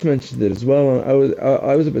 Chris mentioned it as well, and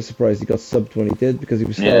I was a bit surprised he got subbed when he did, because he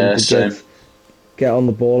was starting to get on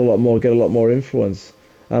the ball a lot more, get a lot more influence.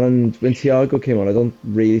 And when Thiago came on, I don't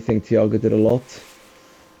really think Thiago did a lot.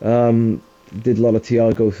 Did a lot of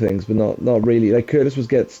Thiago things, but not really. Like Curtis was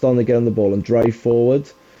starting to get on the ball and drive forward,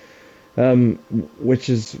 which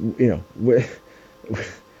is, we're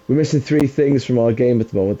missing three things from our game at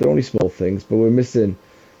the moment. They're only small things, but we're missing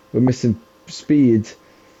speed,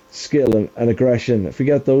 skill, and aggression. If we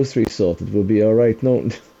get those three sorted, we'll be all right. No,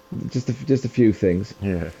 just a few things.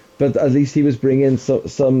 Yeah. But at least he was bringing some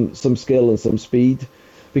skill and some speed,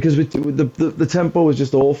 because the tempo was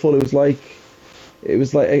just awful. It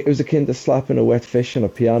was akin to slapping a wet fish on a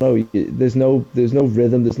piano. There's no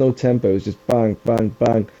rhythm, there's no tempo. It's just bang, bang,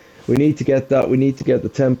 bang. We need to get that. We need to get the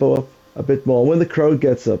tempo up a bit more. When the crowd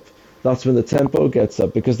gets up, that's when the tempo gets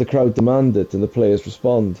up, because the crowd demand it and the players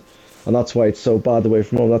respond. And that's why it's so bad away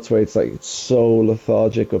from home. That's why it's so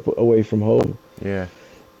lethargic away from home. Yeah.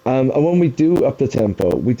 And when we do up the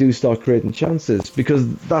tempo, we do start creating chances,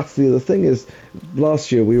 because that's the other thing is,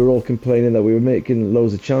 last year we were all complaining that we were making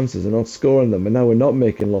loads of chances and not scoring them, and now we're not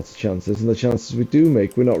making lots of chances, and the chances we do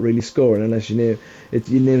make, we're not really scoring unless your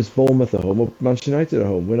name's Bournemouth at home or Manchester United at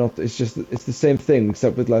home. We're not. It's the same thing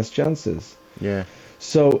except with less chances. Yeah.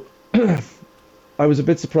 So I was a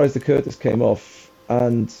bit surprised that Curtis came off,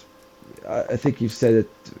 and I think you've said it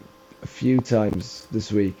a few times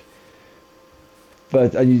this week.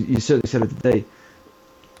 But you certainly said it today.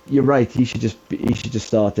 You're right. He should just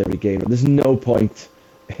start every game. There's no point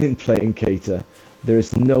in playing Keita. There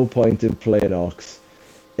is no point in playing Ox.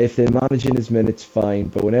 If they're managing his minutes, fine.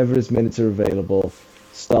 But whenever his minutes are available,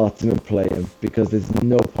 start him and play him, because there's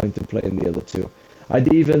no point in playing the other two.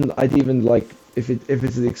 I'd even like, if it's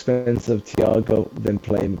at the expense of Thiago, then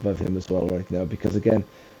play him above him as well right now. Because again,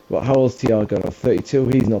 how old's Thiago now? 32.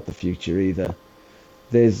 He's not the future either.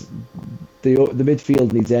 There's the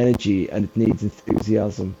midfield needs energy and it needs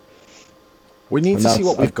enthusiasm. We need to see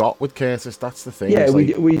what we've got with Curtis. That's the thing. Yeah,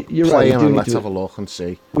 you're right. Play him and let's have a look and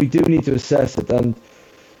see. We do need to assess it. And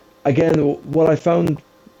again, what I found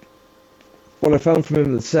from him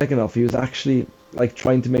in the second half, he was actually like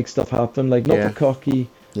trying to make stuff happen. Like not the cocky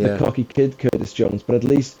kid Curtis Jones, but at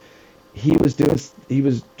least he was doing. He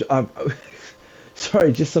was.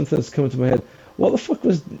 Sorry, just something that's coming to my head. What the fuck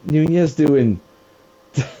was Nunez doing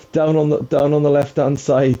down on the left hand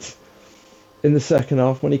side in the second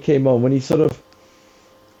half when he came on? When he sort of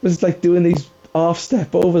was like doing these half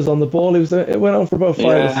step overs on the ball. It went on for about 5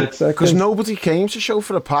 or 6 seconds. Because nobody came to show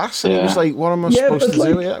for a pass, and it was like, what am I supposed to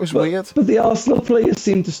do? Yeah, it was weird. But the Arsenal players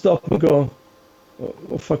seemed to stop and go,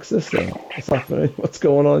 what fuck's this then? What's happening? What's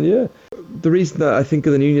going on here? The reason that I think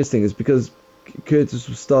of the Nunez thing is because Curtis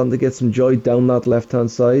was starting to get some joy down that left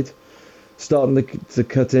hand side, starting to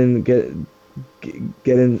cut in,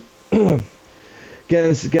 getting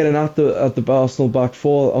at the Arsenal back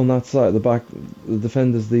four on that side, the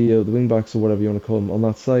defenders, the wing backs or whatever you want to call them on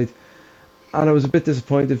that side, and I was a bit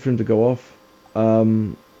disappointed for him to go off.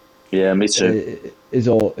 Yeah, me too. Is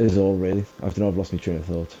all really. I don't know. I've lost my train of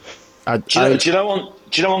thought. Do you know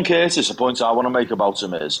on Curtis? The point I want to make about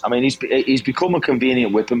him is, I mean, he's become a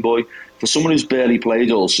convenient whipping boy for someone who's barely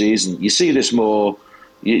played all season. You see this more.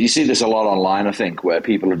 You see this a lot online, I think, where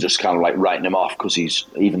people are just kind of like writing him off because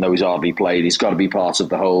even though he's hardly played, he's got to be part of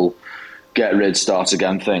the whole get rid, start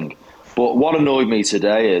again thing. But what annoyed me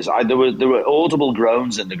today is there were audible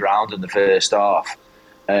groans in the ground in the first half.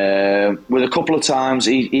 With a couple of times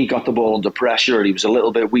he got the ball under pressure and he was a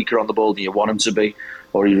little bit weaker on the ball than you want him to be,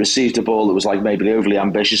 or he received a ball that was like maybe overly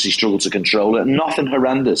ambitious, he struggled to control it. Nothing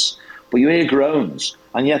horrendous, but you hear groans,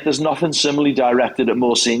 and yet there's nothing similarly directed at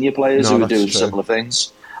more senior players who are doing similar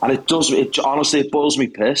things. And honestly, it boils me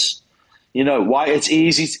piss. You know why? It's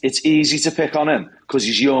easy to pick on him because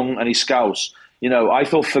he's young and he's scouse. You know, I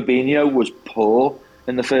thought Fabinho was poor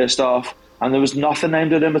in the first half, and there was nothing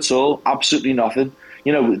aimed at him at all. Absolutely nothing.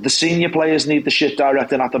 You know, the senior players need the shit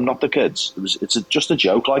directed at them, not the kids. It's just a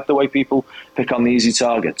joke, like the way people pick on the easy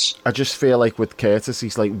targets. I just feel like with Curtis,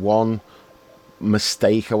 he's like one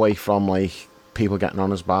mistake away from like people getting on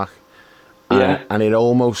his back. And it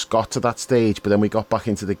almost got to that stage, but then we got back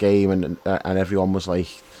into the game and everyone was like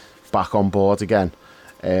back on board again.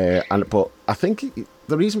 But I think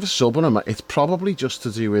the reason for subbing him, it's probably just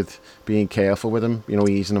to do with being careful with him, you know,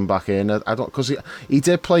 easing him back in. I don't, because he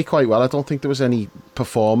did play quite well. I don't think there was any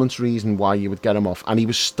performance reason why you would get him off, and he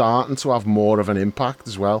was starting to have more of an impact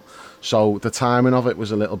as well. So the timing of it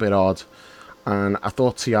was a little bit odd, and I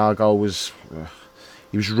thought Thiago was.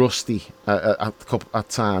 He was rusty at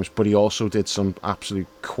times, but he also did some absolute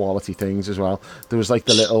quality things as well. There was like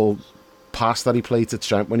the little pass that he played to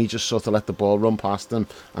Trent when he just sort of let the ball run past him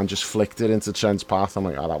and just flicked it into Trent's path. I'm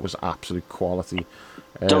like, oh, that was absolute quality.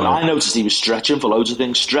 I noticed he was stretching for loads of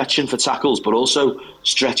things, stretching for tackles, but also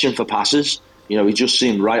stretching for passes. You know, he just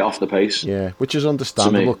seemed right off the pace. Yeah, which is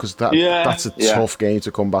understandable because that's a tough game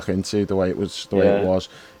to come back into the way it was.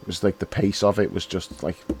 It was like the pace of it was just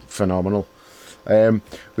like phenomenal.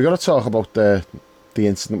 We got to talk about the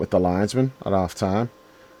incident with the linesman at half time.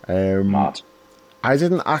 Mad. I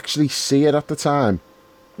didn't actually see it at the time.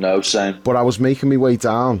 No, same. But I was making my way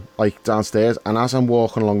down, like downstairs, and as I'm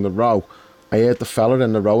walking along the row, I heard the fella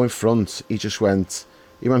in the row in front. He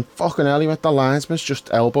went, fucking hell, the linesman's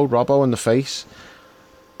just elbowed Robbo in the face.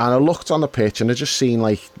 And I looked on the pitch and I just seen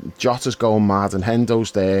like Jota's going mad and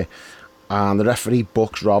Hendo's there, and the referee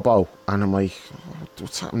books Robbo, and I'm like,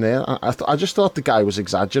 what's happening there? I just thought the guy was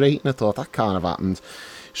exaggerating. I thought that can't have happened.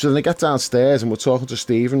 So then I get downstairs and we're talking to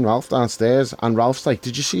Steve and Ralph downstairs, and Ralph's like,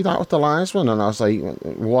 did you see that with the linesman? And I was like,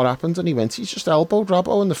 what happened? And he went, he's just elbowed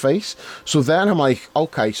Robbo in the face. So then I'm like,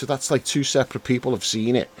 okay, so that's like two separate people have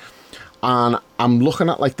seen it. And I'm looking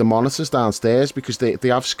at like the monitors downstairs because they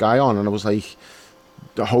have Sky on, and I was like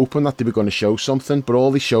hoping that they were going to show something, but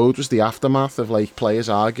all they showed was the aftermath of like players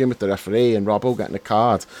arguing with the referee and Robbo getting a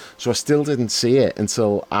card. So I still didn't see it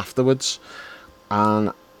until afterwards.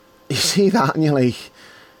 And you see that and you're like,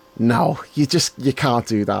 no, you can't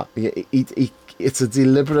do that. It's a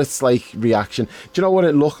deliberate like reaction. Do you know what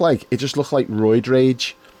it looked like? It just looked like roid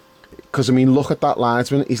rage. Because, I mean, look at that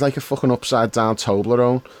linesman. He's like a fucking upside-down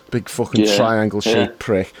Toblerone. Big fucking triangle-shaped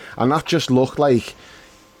prick. And that just looked like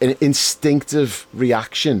an instinctive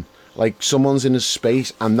reaction. Like someone's in his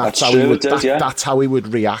space, and that's how he would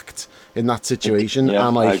react in that situation. Yeah,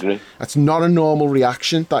 I'm like, I agree. that's not a normal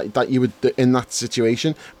reaction that you would do in that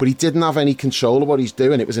situation. But he didn't have any control of what he's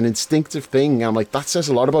doing. It was an instinctive thing. I'm like, that says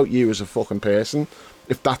a lot about you as a fucking person.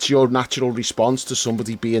 If that's your natural response to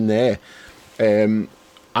somebody being there.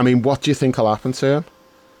 I mean, what do you think will happen to him,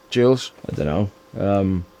 Jules? I don't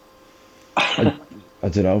know. I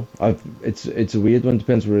don't know. It's a weird one.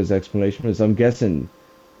 Depends where his explanation is. I'm guessing.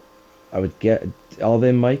 I would get. Are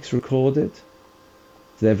their mics recorded? Do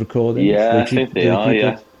they have recordings? Yeah, I think they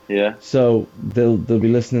are. Yeah. So they'll be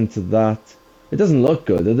listening to that. It doesn't look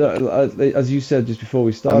good. As you said just before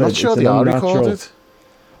we started. I'm not sure they are recorded.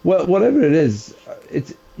 Well, whatever it is,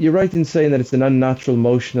 you're right in saying that it's an unnatural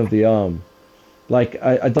motion of the arm. Like,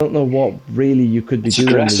 I don't know what really you could be doing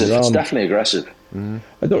aggressive. with your arm. It's definitely aggressive.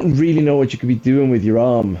 I don't really know what you could be doing with your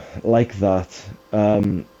arm like that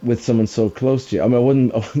with someone so close to you. I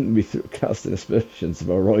mean, I wouldn't be casting aspersions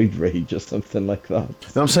about roid rage or something like that.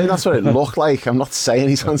 No, I'm saying that's what it looked like. I'm not saying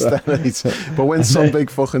he's on steroids. But when some big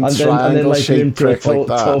fucking triangle-shaped prick like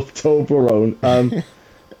that... Toblerone.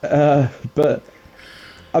 But,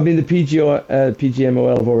 I mean, the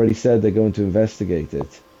PGMOL have already said they're going to investigate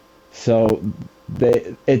it. So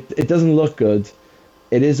it doesn't look good.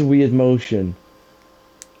 It is a weird motion.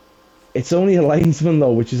 It's only a linesman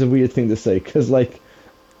though, which is a weird thing to say. Because like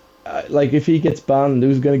if he gets banned,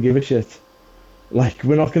 who's going to give a shit? Like,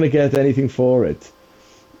 we're not going to get anything for it.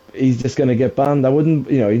 He's just going to get banned. I wouldn't,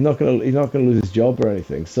 he's not going to lose his job or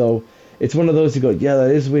anything. So it's one of those you go, yeah,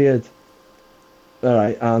 that is weird. All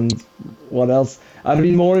right, and what else? I'd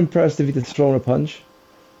be more impressed if he'd thrown a punch.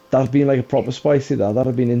 That'd been like a proper spicy. That'd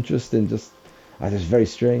have been interesting. Just very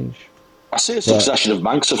strange. I see a succession of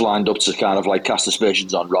Mancs have lined up to kind of like cast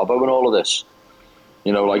aspersions on Robbo and all of this.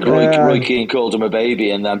 Like Roy Keane called him a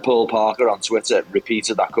baby, and then Paul Parker on Twitter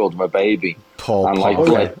repeated that, called him a baby. Paul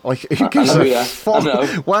Parker. Who gives a fuck?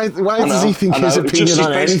 Why does he think his opinion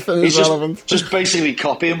on anything is relevant? Just basically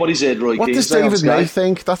copying what he said, Roy Keane. What does David May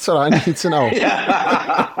think? That's what I need to know.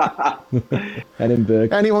 Edinburgh.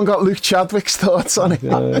 Anyone got Luke Chadwick's thoughts on it?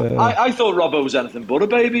 I thought Robbo was anything but a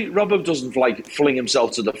baby. Robbo doesn't fling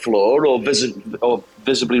himself to the floor or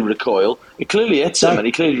visibly recoil. It clearly hits him and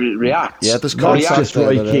he clearly reacts. Yeah, there's contact. That's just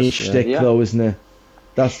Roy Keane shtick though, isn't it?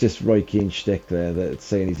 That's just Roy Keane shtick there. That's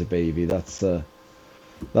saying he's a baby. That's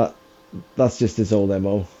just his old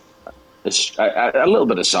MO. It's a little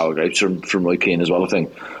bit of sour grapes from Roy Keane as well, I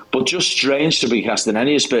think. But just strange to be casting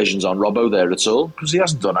any aspersions on Robbo there at all, because he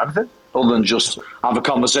hasn't done anything other than just have a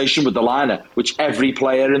conversation with the liner, which every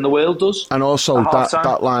player in the world does. And also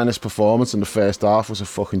that liner's performance in the first half was a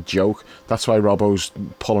fucking joke. That's why Robbo's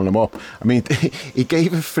pulling him up. I mean, he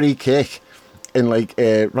gave a free kick in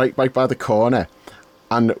right by the corner,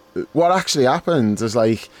 and what actually happened is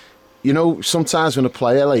sometimes when a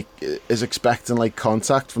player is expecting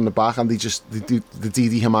contact from the back and they do the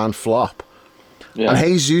Didi Hamann flop, Yeah.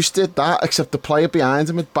 And Jesus did that, except the player behind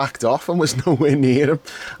him had backed off and was nowhere near him.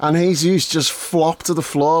 And Jesus just flopped to the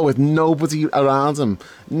floor with nobody around him.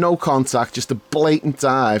 No contact, just a blatant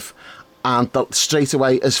dive. And straight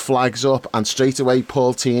away his flag's up, and straight away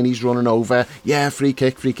Paul Tierney's running over. Yeah, free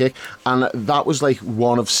kick. And that was like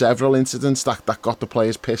one of several incidents that got the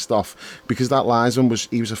players pissed off, because that linesman was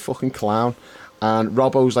a fucking clown. And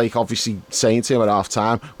Robbo's like obviously saying to him at half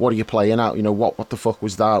time, what are you playing at? You know, what the fuck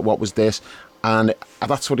was that? What was this? And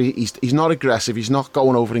that's what he's not aggressive. He's not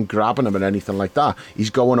going over and grabbing him or anything like that.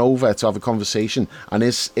 He's going over to have a conversation. And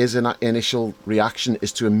his initial reaction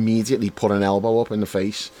is to immediately put an elbow up in the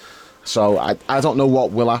face. So I don't know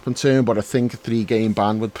what will happen to him, but I think a 3-game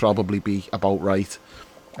ban would probably be about right.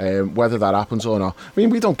 Whether that happens or not. I mean,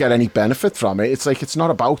 we don't get any benefit from it. It's like, it's not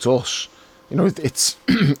about us. You know, it's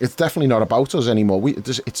it's definitely not about us anymore.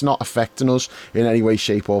 It's not affecting us in any way,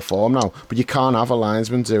 shape or form now. But you can't have a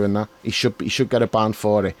linesman doing that. He should get a ban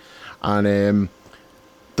for it. And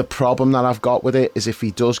the problem that I've got with it is, if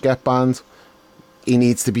he does get banned, he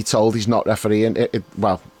needs to be told he's not refereeing.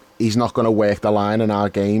 He's not going to work the line in our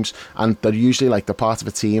games, and they're usually like they're part of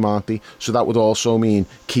a team, aren't they? So that would also mean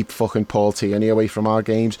keep fucking Paul Tierney away from our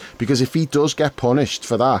games, because if he does get punished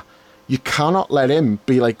for that, you cannot let him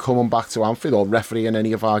be like coming back to Anfield or refereeing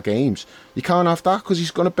any of our games. You can't have that, because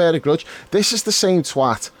he's going to bear a grudge. This is the same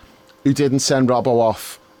twat who didn't send Robbo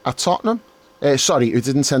off at Tottenham. Who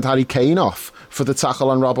didn't send Harry Kane off for the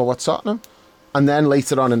tackle on Robbo at Tottenham, and then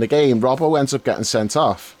later on in the game, Robbo ends up getting sent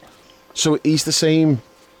off. So he's the same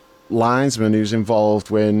linesman who's involved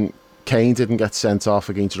when Kane didn't get sent off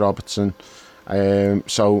against Robertson.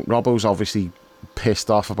 So Robbo's obviously pissed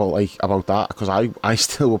off about that, because I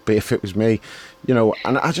still would be if it was me, you know.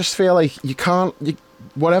 And I just feel like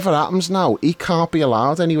whatever happens now, he can't be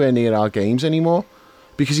allowed anywhere near our games anymore,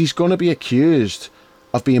 because he's going to be accused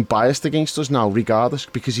of being biased against us now, regardless,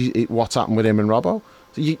 because what's happened with him and Robbo.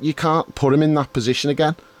 So you can't put him in that position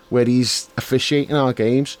again, where he's officiating our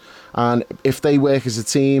games. And if they work as a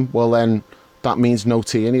team, well, then that means no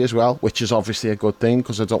Tierney as well, which is obviously a good thing,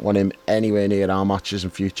 because I don't want him anywhere near our matches in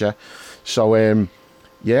future. So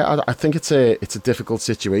I think it's a difficult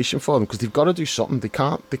situation for them, because they've got to do something. They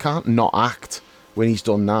can't not act when he's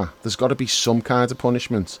done that. There's got to be some kind of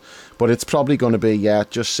punishment, but it's probably going to be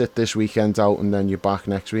just sit this weekend out and then you're back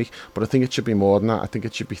next week. But I think it should be more than that. I think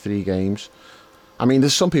it should be 3 games. I mean,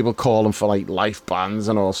 there's some people calling for like life bans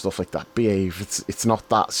and all stuff like that. Behave. It's not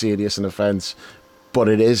that serious an offence, but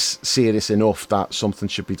it is serious enough that something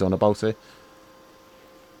should be done about it.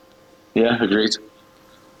 Yeah, agreed.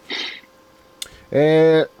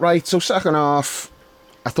 Right, so second half,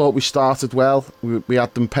 I thought we started well. We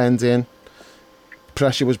had them penned in.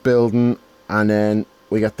 Pressure was building, and then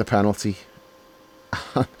we get the penalty.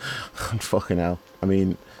 Fucking hell. I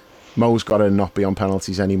mean, Mo's got to not be on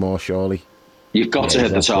penalties anymore, surely. You've got to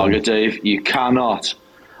hit the target, Dave. You cannot.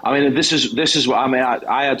 I mean, this is what I mean.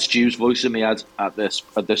 I had Stu's voice in my head at this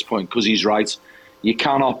point, because he's right. You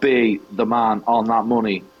cannot be the man on that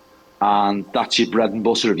money, and that's your bread and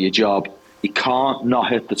butter of your job. You can't not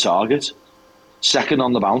hit the target. Second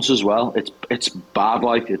on the bounce as well. It's bad.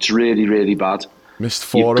 Like, it's really, really bad. Missed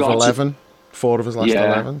 4 of 11. 4 of his last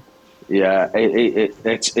 11. Yeah,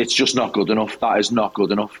 it's just not good enough. That is not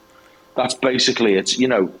good enough. That's basically it. You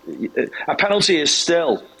know, a penalty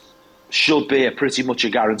should be pretty much a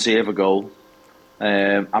guarantee of a goal,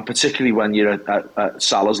 and particularly when you're at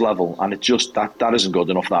Salah's level, and that isn't good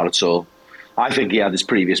enough there at all. I think he had his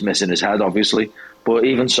previous miss in his head, obviously, but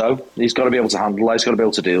even so, he's got to be able to handle that. He's got to be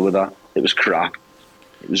able to deal with that. It was crap.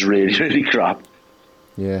 It was really, really crap.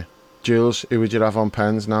 Yeah. Jules, who would you have on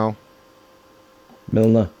pens now?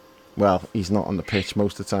 Milner. Well, he's not on the pitch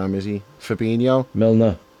most of the time, is he? Fabinho?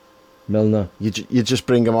 Milner. You just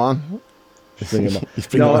bring him on? Just bring him on. You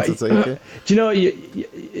bring him on to take it? Do you know,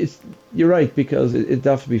 you're right, because it'd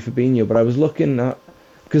have to be Fabinho, but I was looking at,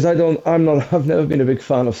 because I've never been a big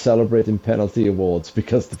fan of celebrating penalty awards,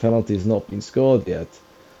 because the penalty has not been scored yet.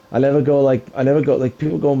 I never got like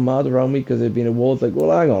people going mad around me because they've been awards like,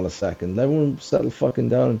 well, hang on a second, everyone settle fucking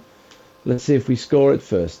down. Let's see if we score it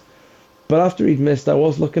first. But after he'd missed, I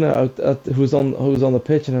was looking at who was on the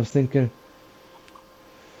pitch, and I was thinking,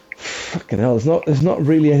 fucking hell, there's not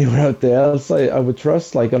really anywhere out there else I would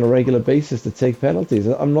trust, like, on a regular basis to take penalties.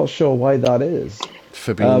 I'm not sure why that is.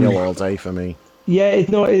 Fabinho all day for me. Yeah,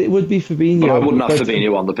 it would be Fabinho. But I wouldn't have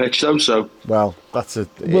Fabinho on the pitch though. So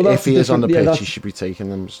if he is on the pitch, he should be taking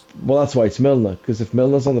them. Well, that's why it's Milner, because if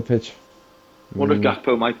Milner's on the pitch, I wonder if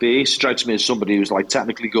Gakpo might be. He strikes me as somebody who's like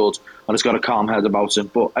technically good and has got a calm head about him.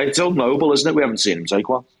 But it's unknowable, isn't it? We haven't seen him take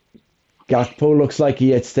one. Gakpo looks like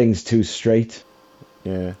he hits things too straight.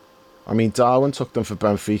 Yeah. I mean, Darwin took them for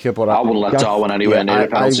Benfica, but I wouldn't let Darwin anywhere near a I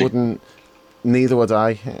penalty. wouldn't. Neither would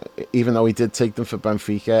I. Even though he did take them for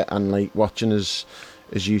Benfica, and like watching his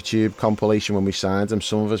YouTube compilation when we signed him,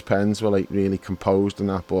 some of his pens were like really composed and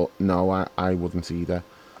that. But no, I wouldn't either.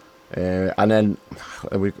 And then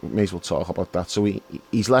we may as well talk about that. So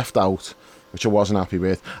he's left out, which I wasn't happy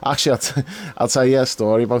with. Actually, I'll tell you a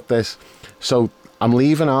story about this. So I'm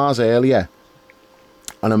leaving ours earlier,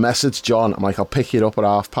 and I messaged John. I'm like, I'll pick you up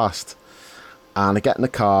at past. And I get in the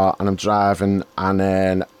car and I'm driving, and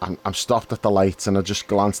then I'm stopped at the lights, and I just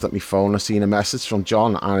glanced at my phone. I seen a message from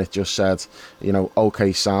John, and it just said, you know,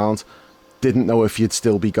 okay, sound. Didn't know if you'd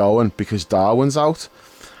still be going because Darwin's out.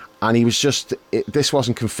 And he was just, this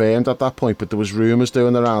wasn't confirmed at that point, but there was rumours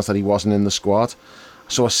doing the rounds that he wasn't in the squad.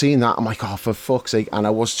 So I seen that, I'm like, oh, for fuck's sake. And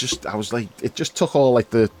I was like, it just took all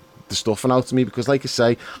like the stuffing out of me, because like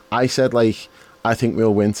I said, like, I think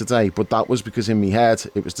we'll win today, but that was because in my head,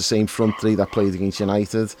 it was the same front three that played against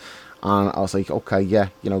United. And I was like, okay, yeah,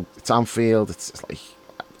 you know, it's Anfield, it's like,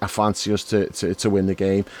 I fancy us to win the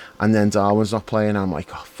game. And then Darwin's not playing, and I'm like,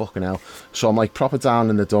 oh, fucking hell. So I'm like proper down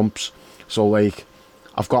in the dumps. So like,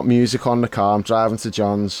 I've got music on the car, I'm driving to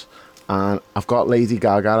John's, and I've got Lady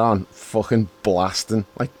Gaga on, fucking blasting,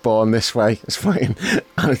 like Born This Way is playing,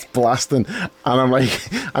 and it's blasting, and I'm like,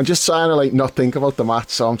 I'm just trying to like not think about the match,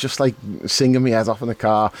 so I'm just like singing my head off in the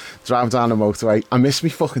car, driving down the motorway. I missed me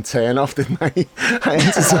fucking turn off, didn't I?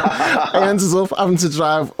 I ended up having to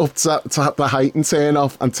drive up to the height and turn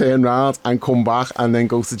off, and turn round and come back, and then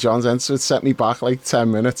go to John's end. So it set me back like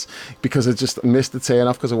 10 minutes, because I just missed the turn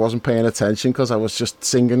off because I wasn't paying attention, because I was just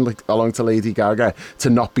singing like along to Lady Gaga to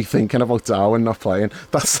not be thinking about Darwin not playing.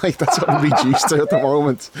 That's what I'm reduced to at the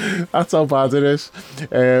moment. That's how bad it is.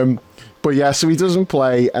 But yeah, so he doesn't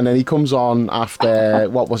play, and then he comes on after,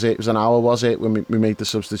 what was it? It was an hour, was it, when we made the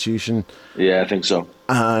substitution? Yeah, I think so.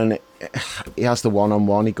 And he has the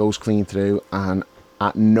one-on-one, he goes clean through, and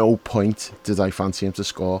at no point did I fancy him to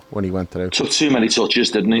score when he went through. Took too many touches,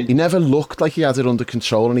 didn't he? He never looked like he had it under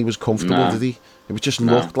control and he was comfortable, did he? It just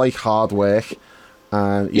looked like hard work.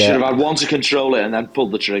 And He should have had one to control it and then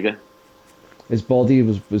pulled the trigger. His body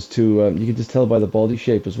was too. You could just tell by the body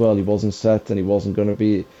shape as well. He wasn't set, and he wasn't going to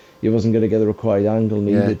get the required angle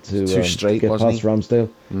needed to too straight, get wasn't past he? Ramsdale.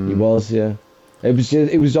 He was, yeah.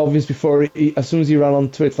 It was obvious before. As soon as he ran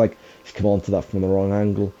onto it, it's like he's come onto that from the wrong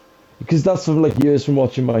angle. Because that's from like years from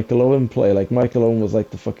watching Michael Owen play. Like Michael Owen was like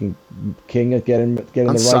the fucking king at getting the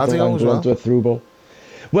right Sadio angle onto a through ball.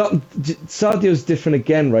 Well, Sadio's different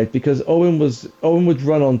again, right? Because Owen would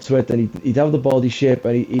run onto it, and he'd have the body shape,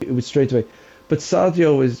 and he would straight away. But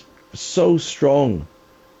Sadio is so strong,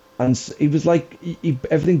 and he was like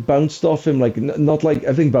everything bounced off him. Like not like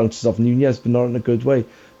everything bounces off Nunez, but not in a good way.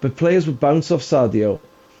 But players would bounce off Sadio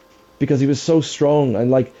because he was so strong, and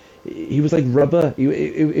like he was like rubber.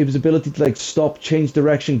 It was ability to like stop, change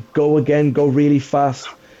direction, go again, go really fast.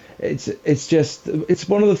 It's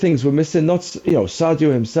one of the things we're missing. Not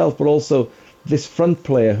Sadio himself, but also this front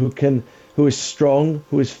player who is strong,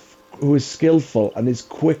 who is skillful, and is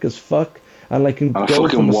quick as fuck. And like can go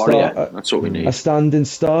from a start, that's what we need. A standing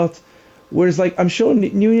start. Whereas like I'm sure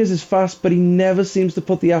Nunez is fast, but he never seems to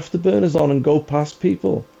put the afterburners on and go past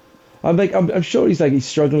people. I'm sure he's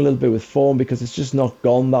struggling a little bit with form because it's just not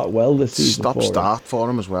gone that well this season. Start for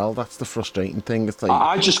him as well. That's the frustrating thing. It's like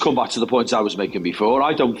I just come back to the points I was making before.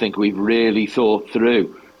 I don't think we've really thought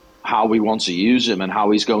through how we want to use him and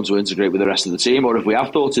how he's going to integrate with the rest of the team. Or if we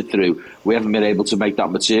have thought it through, we haven't been able to make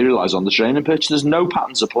that materialise on the training pitch. There's no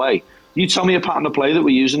patterns of play. You tell me a pattern of play that we're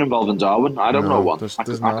using involving Darwin. I don't know one.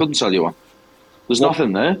 I couldn't tell you one. There's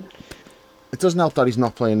nothing there. It doesn't help that he's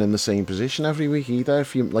not playing in the same position every week either.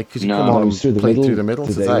 If you because he come on and through the middle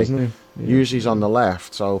today. Yeah. Usually he's on the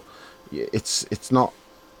left, so it's not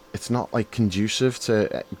like conducive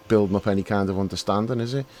to building up any kind of understanding,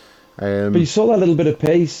 is it? But you saw that little bit of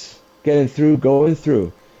pace getting through, going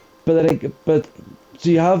through. So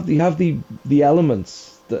you have the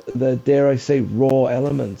elements, the dare I say raw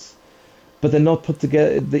elements, but they're not put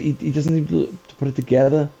together. He doesn't need to put it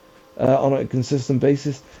together on a consistent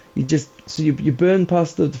basis. You burn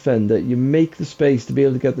past the defender, you make the space to be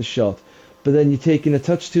able to get the shot, but then you're taking a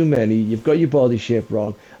touch too many, you've got your body shape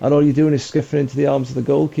wrong, and all you're doing is skiffing into the arms of the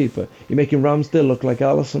goalkeeper. You're making Ramsdale look like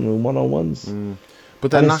Alisson in one-on-ones.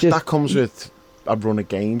 But then that comes with a run of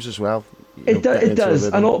games as well. It does,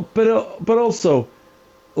 but also,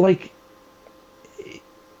 like,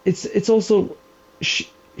 it's also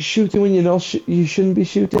shooting when you shouldn't be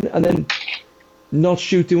shooting, and then not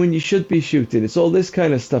shooting when you should be shooting. It's all this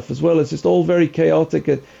kind of stuff as well. It's just all very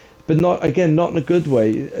chaotic, but not in a good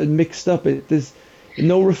way. Mixed up.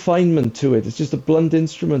 no refinement to it. It's just a blunt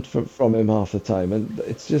instrument from him half the time, and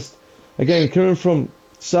it's just, again, coming from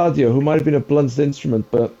Sadio, who might have been a blunt instrument,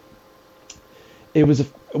 but it was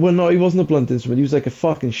well, no, he wasn't a blunt instrument. He was like a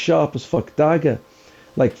fucking sharp as fuck dagger,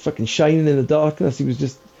 like fucking shining in the darkness. He was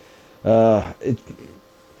just,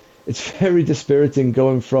 it's very dispiriting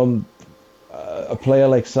going from a player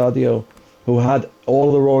like Sadio, who had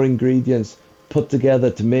all the raw ingredients put together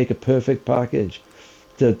to make a perfect package,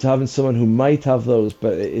 to having someone who might have those,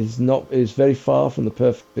 but is very far from the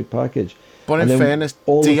perfect package. But And in then fairness,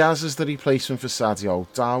 Diaz is the replacement for Sadio.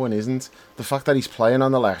 Darwin isn't. The fact that he's playing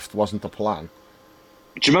on the left wasn't the plan.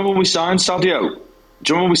 Do you remember when we signed Sadio?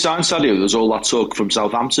 There was all that talk from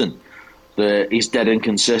Southampton that he's dead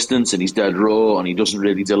inconsistent and he's dead raw and he doesn't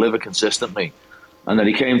really deliver consistently. And then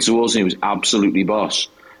he came to us and he was absolutely boss.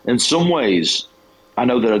 In some ways, I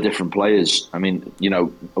know there are different players. I mean, I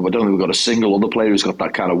don't think we've got a single other player who's got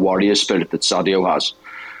that kind of warrior spirit that Sadio has,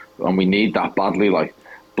 and we need that badly.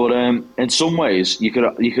 But in some ways, you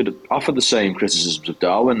could offer the same criticisms of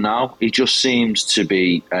Darwin now. He just seems to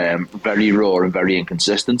be very raw and very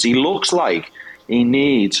inconsistent. He looks like he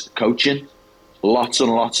needs coaching, lots and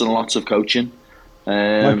lots and lots of coaching.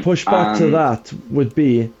 My pushback to that would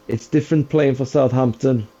be, it's different playing for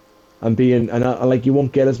Southampton and like you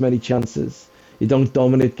won't get as many chances. You don't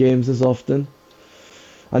dominate games as often,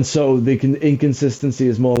 and so the inconsistency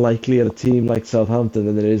is more likely at a team like Southampton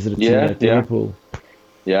than it is at a team like Liverpool.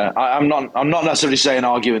 Yeah, I'm not necessarily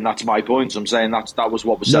arguing that's my point. I'm saying that was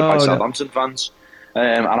what was said by Southampton fans,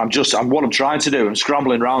 and what I'm trying to do. I'm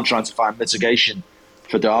scrambling around trying to find mitigation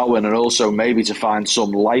for Darwin, and also maybe to find some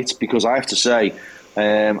light, because I have to say,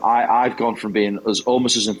 I've gone from being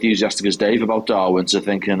almost as enthusiastic as Dave about Darwin to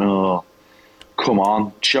thinking, oh, come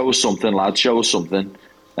on, show us something, lad, show us something.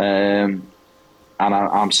 And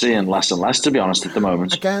I'm seeing less and less, to be honest, at the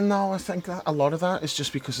moment. Again, though, I think that a lot of that is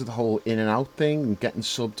just because of the whole in and out thing and getting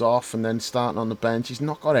subbed off and then starting on the bench. He's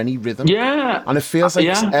not got any rhythm. Yeah. And it feels like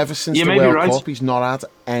ever since the World Cup, he's not had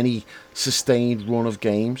any sustained run of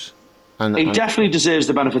games. And he definitely deserves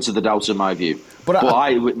the benefits of the doubt, in my view. But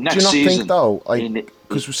next do you not season, think, though,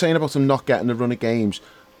 because we're saying about him not getting the run of games,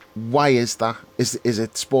 why is that? Is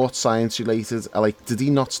it sports science related? Did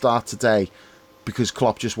he not start today because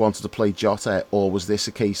Klopp just wanted to play Jota, or was this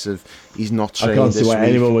a case of he's not trained? I can't see why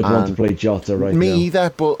anyone would want to play Jota right now. Me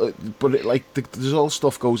either, but there's all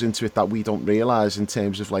stuff goes into it that we don't realise in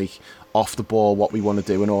terms of off the ball, what we want to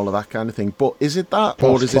do and all of that kind of thing. But is it that,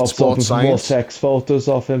 or is it sports science? More sex photos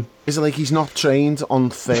of him. Is it he's not trained on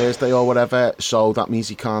Thursday or whatever, so that means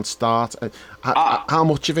he can't start? How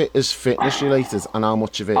much of it is fitness related and how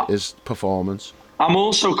much of it is performance? I'm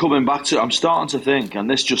also coming back to, I'm starting to think, and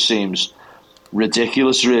this just seems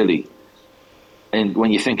ridiculous really, and when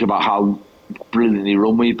you think about how brilliantly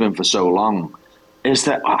run we've been for so long, has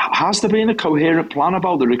there been a coherent plan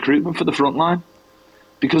about the recruitment for the front line?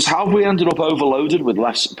 Because how have we ended up overloaded with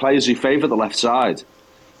players who favour the left side,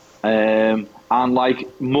 and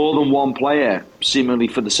more than one player seemingly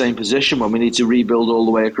for the same position when we need to rebuild all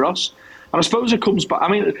the way across? And I suppose it comes back, I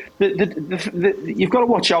mean, you've got to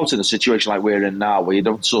watch out in a situation like we're in now, where you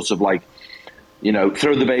don't sort of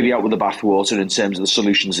throw the baby out with the bathwater in terms of the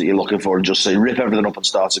solutions that you're looking for and just say, rip everything up and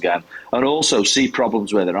start again. And also see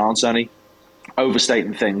problems where there aren't any,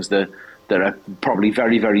 overstating things that are probably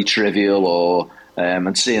very, very trivial, or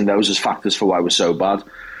and seeing those as factors for why we're so bad.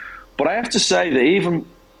 But I have to say that even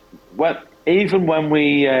when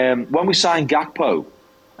we sign Gakpo,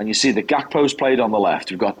 and you see that Gakpo's played on the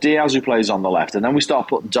left, we've got Diaz who plays on the left, and then we start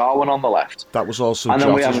putting Darwin on the left. That was also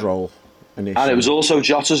Jota's role initially. And it was also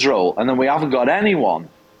Jota's role. And then we haven't got anyone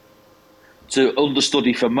to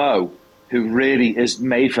understudy for Mo, who really is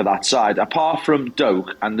made for that side, apart from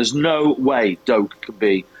Doak. And there's no way Doak can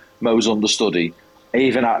be Mo's understudy,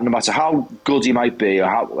 even no matter how good he might be, or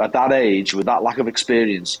how, at that age, with that lack of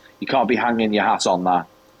experience, you can't be hanging your hat on that.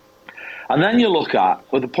 And then you look at,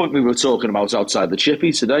 the point we were talking about outside the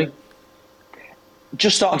chippy today,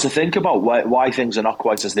 just starting to think about why things are not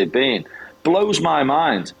quite as they've been, blows my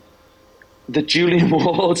mind that Julian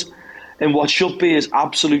Ward, in what should be his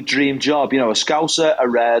absolute dream job, a Scouser, a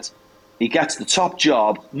Red, he gets the top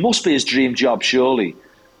job, must be his dream job surely.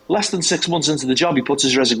 Less than 6 months into the job, he puts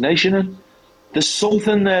his resignation in. There's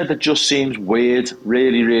something there that just seems weird,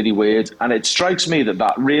 really, really weird. And it strikes me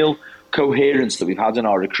that real coherence that we've had in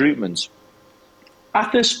our recruitment,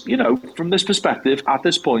 at this, from this perspective, at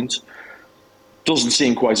this point, doesn't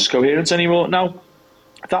seem quite as coherent anymore. Now,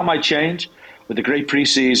 that might change with a great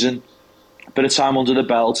pre-season, a bit of time under the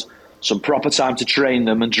belt, some proper time to train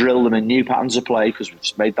them and drill them in new patterns of play, because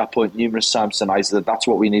we've made that point numerous times tonight that that's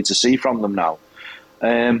what we need to see from them now.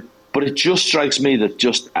 But it just strikes me that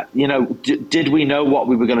did we know what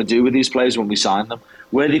we were going to do with these players when we signed them?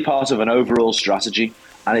 Were they part of an overall strategy?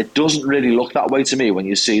 And it doesn't really look that way to me when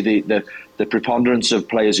you see the preponderance of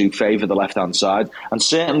players who favour the left-hand side. And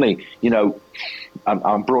certainly,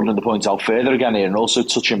 I'm broadening the point out further again here, and also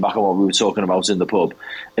touching back on what we were talking about in the pub,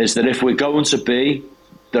 is that if we're going to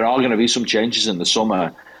there are going to be some changes in the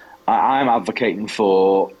summer. I'm advocating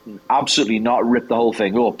for absolutely not rip the whole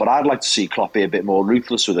thing up, but I'd like to see Klopp be a bit more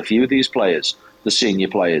ruthless with a few of these players, the senior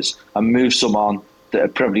players, and move some on that are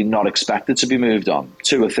probably not expected to be moved on.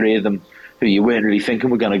 2 or 3 of them who you weren't really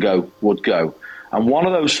thinking were going to go would go. And one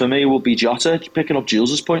of those for me will be Jota, picking up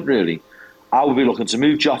Jules' point really. I would be looking to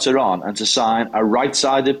move Jota on and to sign a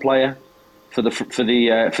right-sided player for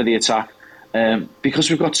the attack, because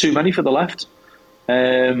we've got too many for the left.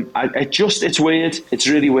 It's weird. It's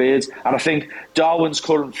really weird. And I think Darwin's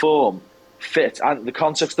current form and the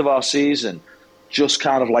context of our season just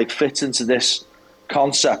kind of like fits into this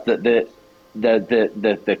concept that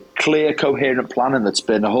the clear, coherent planning that's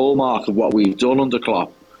been a hallmark of what we've done under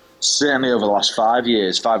Klopp, certainly over the last 5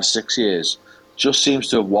 or 6 years, just seems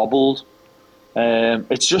to have wobbled.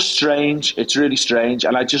 It's just strange. It's really strange.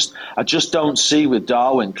 And I just don't see with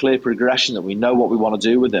Darwin clear progression that we know what we want to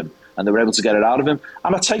do with him, and they were able to get it out of him.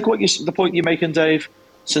 And I take the point you're making, Dave.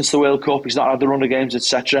 Since the World Cup, he's not had the run of games,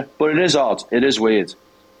 etc. But it is odd. It is weird.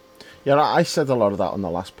 Yeah, I said a lot of that on the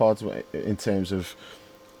last pod in terms of,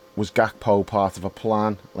 was Gakpo part of a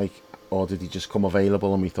plan, or did he just come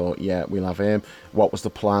available and we thought, yeah, we'll have him? What was the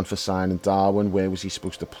plan for signing Darwin? Where was he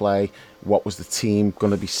supposed to play? What was the team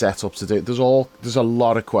going to be set up to do? There's a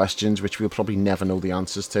lot of questions which we'll probably never know the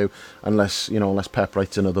answers to unless Pep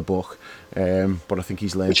writes another book. But I think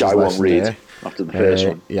he's learned his lesson. Which I won't read after the first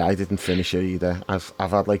one. Yeah, I didn't finish it either. I've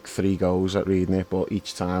had 3 goes at reading it, but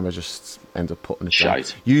each time I just end up putting it down.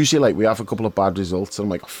 Usually, we have a couple of bad results, and I'm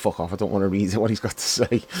like, oh, fuck off, I don't want to read what he's got to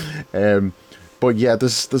say. But yeah,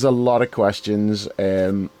 there's a lot of questions.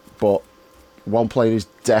 But one player who's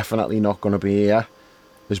definitely not going to be here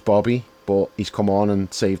is Bobby. But he's come on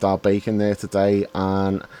and saved our bacon there today.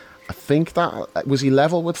 And I think that, was he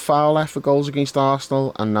level with Fowler for goals against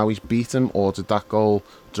Arsenal and now he's beat him, or did that goal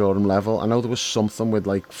draw him level? I know there was something with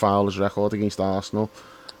Fowler's record against Arsenal.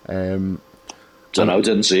 Don't know,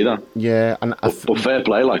 didn't see that. Yeah, and but fair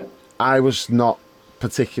play, I was not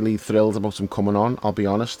particularly thrilled about him coming on, I'll be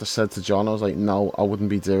honest. I said to John, I was like, no, I wouldn't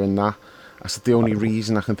be doing that. I said the only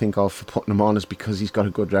reason I can think of for putting him on is because he's got a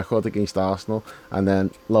good record against Arsenal. And then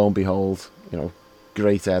lo and behold,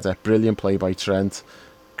 great header, brilliant play by Trent,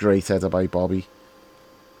 great header by Bobby.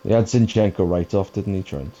 He had Zinchenko right off, didn't he,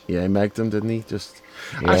 Trent? Yeah, he megged him, didn't he?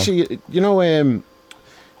 Actually,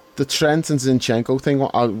 the Trent and Zinchenko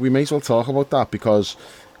thing, we may as well talk about that, because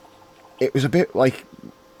it was a bit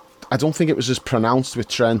I don't think it was as pronounced with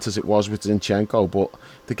Trent as it was with Zinchenko, but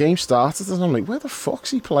the game started and I'm like, where the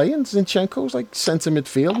fuck's he playing? Zinchenko's centre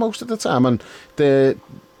midfield most of the time, and the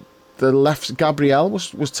left Gabriel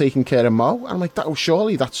was taking care of Mo. And I'm like,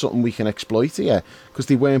 surely that's something we can exploit here, because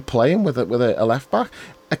they weren't playing with a left back.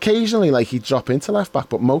 Occasionally, he'd drop into left back,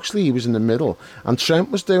 but mostly he was in the middle. And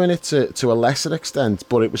Trent was doing it to a lesser extent,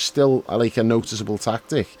 but it was still a noticeable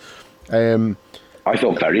tactic. I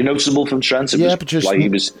thought very noticeable from Trent. It just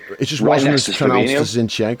wasn't as pronounced as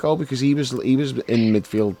Zinchenko, because he was in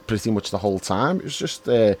midfield pretty much the whole time. It was just,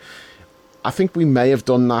 I think we may have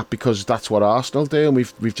done that because that's what Arsenal do, and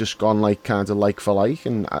we've just gone kind of like for like,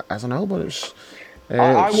 and I don't know, but it was.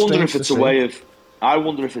 I wonder if it's a way of. I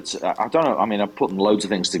wonder if it's. I don't know. I mean, I'm putting loads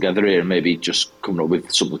of things together here, and maybe just coming up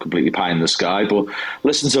with something completely pie in the sky. But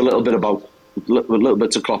listen to a little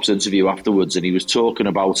bit to Klopp's interview afterwards, and he was talking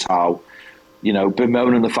about how,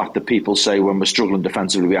 bemoaning the fact that people say when we're struggling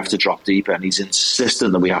defensively we have to drop deeper, and he's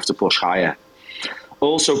insistent that we have to push higher.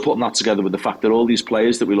 Also putting that together with the fact that all these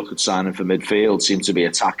players that we look at signing for midfield seem to be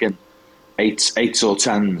attacking eights or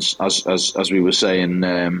tens, as we were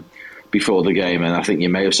saying before the game, and I think you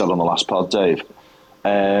may have said on the last pod, Dave.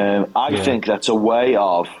 I think that's a way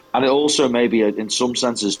of, and it also maybe in some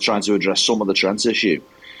senses trying to address some of the Trent issue.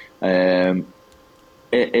 I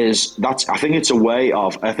think it's a way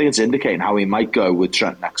of, I think it's indicating how he might go with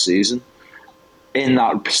Trent next season, in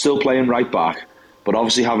that still playing right back, but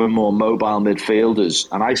obviously having more mobile midfielders.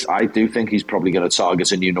 And I do think he's probably going to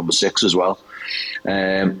target a new number 6 as well.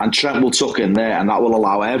 And Trent will tuck in there, and that will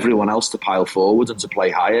allow everyone else to pile forward and to play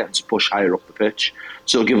higher and to push higher up the pitch.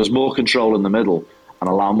 So it'll give us more control in the middle and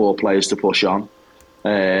allow more players to push on.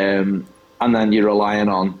 And then you're relying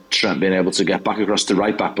on Trent being able to get back across to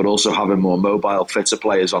right back, but also having more mobile, fitter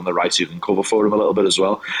players on the right who can cover for him a little bit as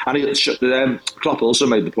well. And Klopp also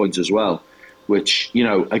made the point as well which, you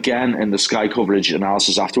know, again, in the Sky coverage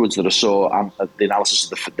analysis afterwards that I saw, the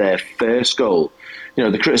analysis of their first goal, you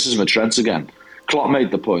know, the criticism of Trent again. Klopp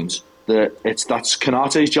made the point that that's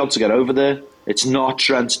Konaté's job to get over there. It's not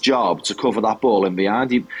Trent's job to cover that ball in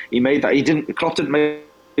behind. He made that. Klopp didn't make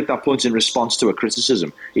that point in response to a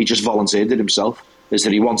criticism. He just volunteered it himself. Is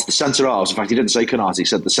that he wants the centre halves. In fact, he didn't say Konaté. He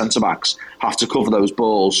said the centre backs have to cover those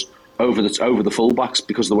balls over the full backs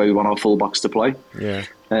because of the way we want our full backs to play. Yeah.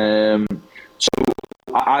 So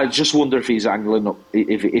I just wonder if he's angling up,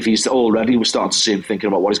 if he's already, we're starting to see him thinking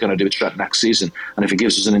about what he's going to do with Trent next season, and if he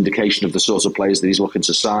gives us an indication of the sort of players that he's looking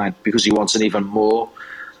to sign, because he wants an even more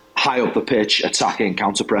high up the pitch, attacking,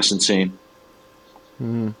 counter-pressing team.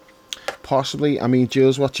 Possibly. I mean,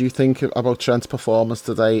 Jules, what do you think about Trent's performance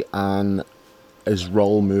today and his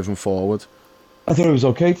role moving forward? I thought it was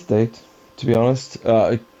okay today, to be honest.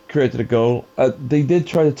 It created a goal. They did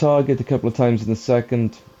try to target a couple of times in the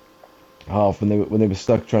second half when they were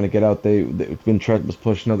stuck trying to get out. When Trent was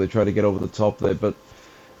pushing out, they tried to get over the top there, but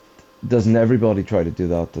doesn't everybody try to do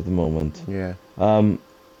that at the moment? Yeah.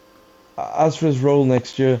 As for his role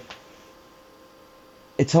next year,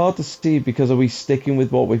 it's hard to see because are we sticking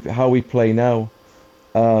with how we play now,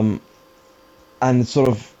 and sort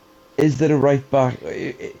of, is there a right back?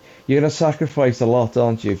 You're going to sacrifice a lot,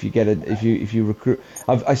 aren't you? If you get it, if you recruit.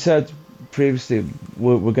 I said previously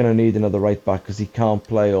we're going to need another right back because he can't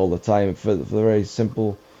play all the time for the very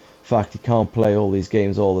simple fact he can't play all these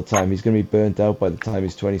games all the time. He's going to be burnt out by the time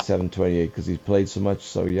he's 27, 28 because he's played so much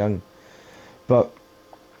so young. But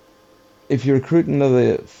if you recruit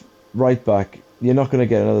another right back, you're not going to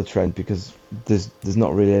get another Trent because there's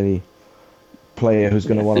not really any player who's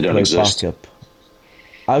going to want to play backup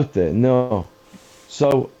out there. No,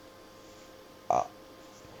 so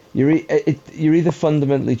you're either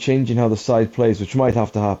fundamentally changing how the side plays, which might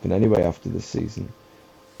have to happen anyway after this season,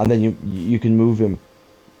 and then you can move him,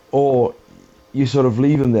 or you sort of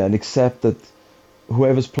leave him there and accept that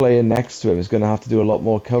whoever's playing next to him is going to have to do a lot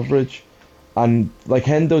more coverage. And like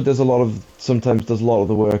Hendo sometimes does a lot of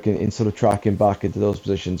the work in sort of tracking back into those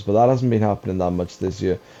positions, but that hasn't been happening that much this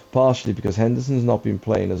year, partially because Henderson's not been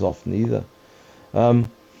playing as often either.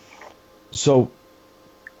 So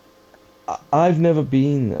I've never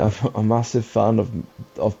been a massive fan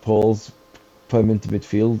of Paul's put him into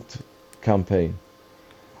midfield campaign.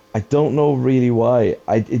 I don't know really why.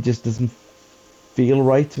 It just doesn't feel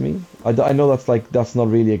right to me. I know that's not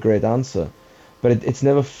really a great answer, but it's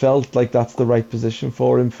never felt like that's the right position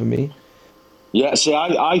for him for me. Yeah, see,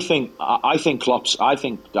 I don't think Klopp's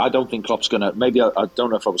gonna. Maybe I don't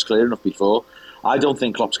know if I was clear enough before. I don't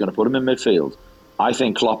think Klopp's gonna put him in midfield. I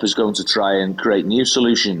think Klopp is going to try and create new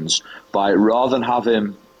solutions by, rather than have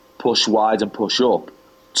him push wide and push up,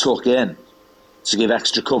 tuck in to give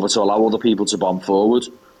extra cover to allow other people to bomb forward.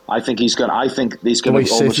 I think he's going to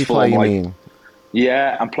almost form like.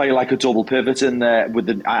 Yeah, and play like a double pivot in there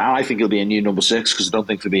with I think he'll be a new number 6 because I don't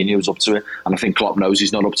think Fabinho's up to it, and I think Klopp knows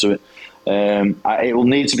he's not up to it. It will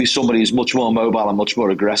need to be somebody who's much more mobile and much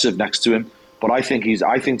more aggressive next to him. But I think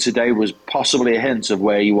today was possibly a hint of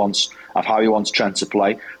how he wants Trent to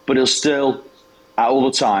play. But he'll still, at all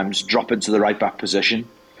the times, drop into the right back position.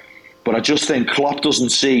 But I just think Klopp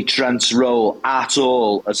doesn't see Trent's role at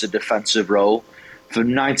all as a defensive role. For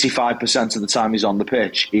 95% of the time he's on the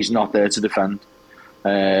pitch, he's not there to defend.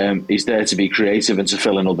 He's there to be creative and to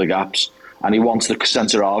fill in other gaps. And he wants the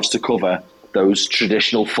centre halves to cover those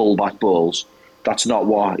traditional full-back balls. That's not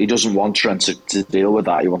what he doesn't want Trent to deal with.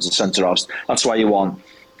 That he wants a centre half. That's why you want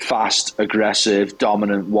fast, aggressive,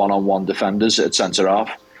 dominant one-on-one defenders at centre half.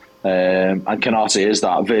 And Konaté is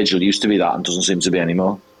that. Virgil used to be that and doesn't seem to be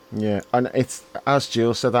anymore. Yeah, and it's as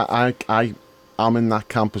Jill said, that I'm in that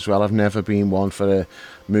camp as well. I've never been one for a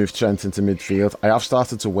move Trent into midfield. I have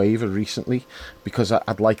started to waver recently because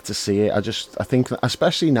I'd like to see it. I think,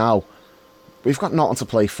 especially now, we've got nothing to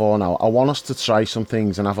play for now. I want us to try some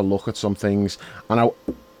things and have a look at some things, and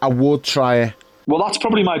I would try it. Well, that's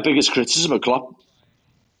probably my biggest criticism of Klopp.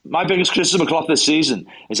 My biggest criticism of Klopp this season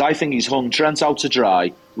is I think he's hung Trent out to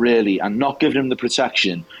dry, really, and not given him the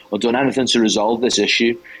protection or done anything to resolve this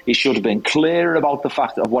issue. He should have been clear about the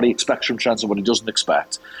fact of what he expects from Trent and what he doesn't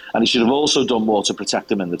expect. And he should have also done more to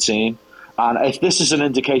protect him in the team. And if this is an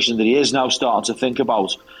indication that he is now starting to think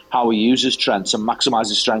about how he uses Trent to maximise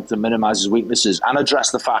his strength and minimise his weaknesses, and address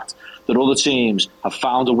the fact that other teams have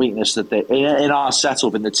found a weakness that they in our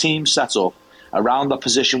setup, in the team setup, around the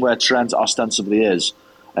position where Trent ostensibly is,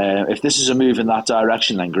 if this is a move in that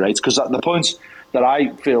direction, then great. Because the point that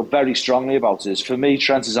I feel very strongly about is, for me,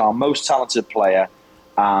 Trent is our most talented player,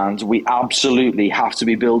 and we absolutely have to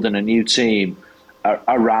be building a new team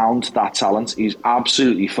around that talent. He's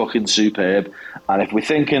absolutely fucking superb. And if we're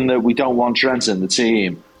thinking that we don't want Trent in the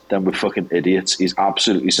team, then we're fucking idiots. He's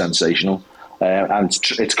absolutely sensational. And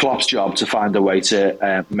it's Klopp's job to find a way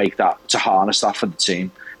to make that, to harness that for the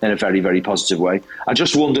team in a very, very positive way. I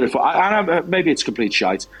just wonder if, maybe it's complete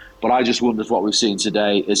shite, but I just wonder if what we've seen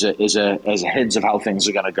today is a hint of how things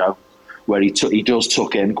are going to go, where he does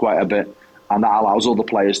tuck in quite a bit, and that allows all the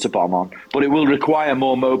players to bomb on. But it will require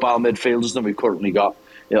more mobile midfielders than we've currently got.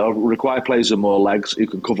 It'll require players with more legs who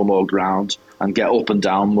can cover more ground and get up and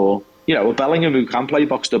down more. A Bellingham who can play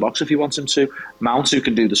box to box if he wants him to. Mount who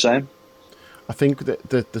can do the same. I think that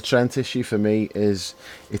the Trent issue for me is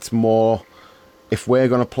it's more, if we're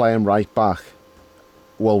going to play him right back,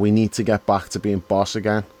 well, we need to get back to being boss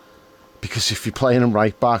again. Because if you're playing him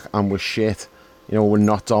right back and we're shit, we're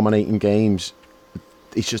not dominating games,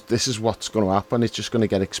 this is what's going to happen. It's just going to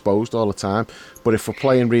get exposed all the time. But if we're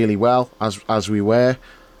playing really well, as we were,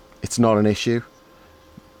 it's not an issue.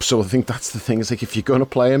 So I think that's the thing. It's like, if you're going to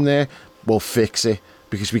play him there, we'll fix it.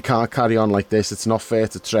 Because we can't carry on like this. It's not fair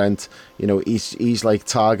to Trent. He's like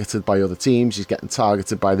targeted by other teams. He's getting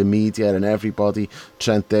targeted by the media and everybody.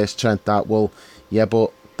 Trent this, Trent that. Well, yeah,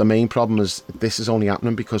 but the main problem is this is only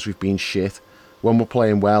happening because we've been shit. When we're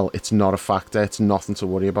playing well, it's not a factor. It's nothing to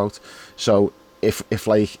worry about. So if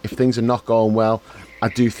things are not going well, I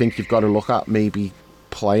do think you've got to look at maybe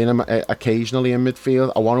playing him occasionally in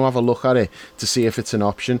midfield. I want to have a look at it to see if it's an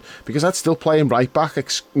option, because I'd still play him right back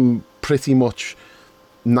pretty much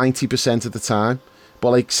 90% of the time.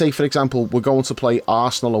 But like, say for example, we're going to play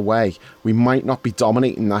Arsenal away, we might not be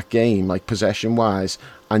dominating that game like possession wise,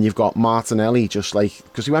 and you've got Martinelli just like,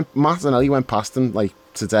 because Martinelli went past him like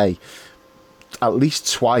today at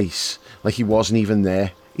least twice, like he wasn't even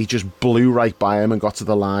there. He just blew right by him and got to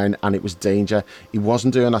the line, and it was danger. He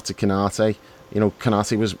wasn't doing that to Konate.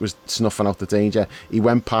 Konate was snuffing out the danger. He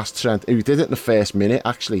went past Trent. He did it in the first minute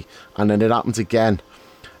actually, and then it happened again.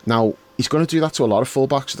 Now, he's going to do that to a lot of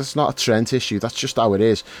fullbacks. That's not a Trent issue. That's just how it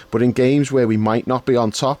is. But in games where we might not be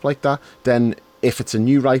on top like that, then if it's a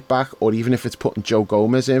new right back, or even if it's putting Joe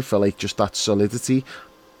Gomez in for like just that solidity,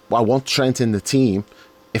 I want Trent in the team.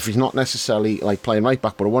 If he's not necessarily like playing right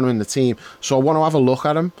back, but I want him in the team. So I want to have a look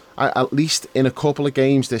at him. At least in a couple of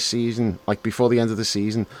games this season, like before the end of the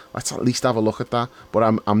season, let's at least have a look at that.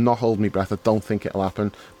 But I'm not holding my breath. I don't think it'll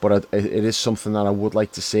happen. But it is something that I would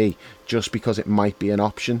like to see, just because it might be an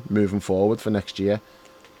option moving forward for next year.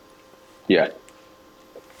 Yeah.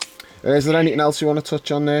 Is there anything else you want to touch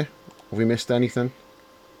on there? Have we missed anything?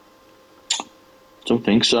 Don't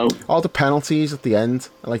think so. All the penalties at the end,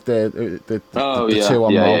 like the yeah. two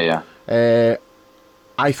on Yeah.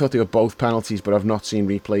 I thought they were both penalties, but I've not seen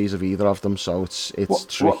replays of either of them, so it's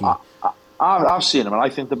tricky. I've seen them, and I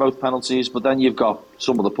think they're both penalties. But then you've got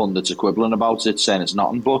some of the pundits equivalent about it, saying it's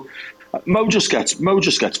nothing. But Mo just gets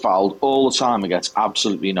fouled all the time and gets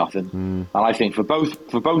absolutely nothing. And I think for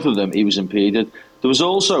both of them, he was impeded. There was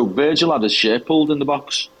also Virgil had his shirt pulled in the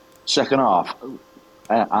box second half.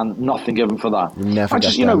 And nothing given for that.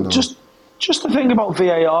 Just the thing about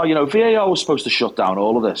VAR, VAR was supposed to shut down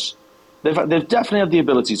all of this. They've definitely had the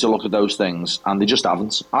ability to look at those things, and they just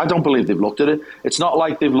haven't. I don't believe they've looked at it. It's not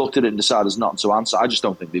like they've looked at it and decided not to answer. I just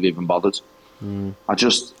don't think they've even bothered. I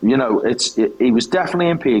just, he was definitely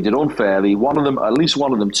impeded unfairly. At least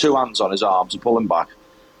one of them, two hands on his arm to pull him back.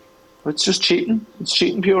 It's just cheating. It's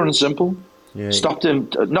cheating, pure and simple. Yeah. Stopped him,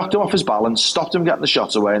 knocked him off his balance, stopped him getting the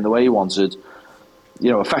shot away in the way he wanted.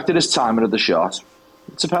 Affected his timing of the shot.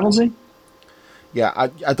 It's a penalty. Yeah,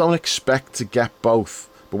 I don't expect to get both,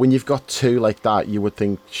 but when you've got two like that, you would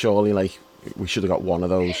think surely like we should have got one of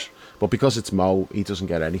those. But because it's Mo, he doesn't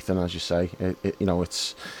get anything, as you say.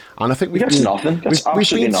 It's, and I think we've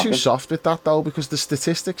been too soft with that though, because the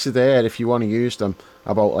statistics are there if you want to use them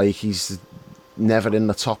about like he's never in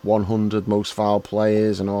the top 100 most foul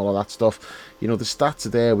players and all of that stuff. The stats are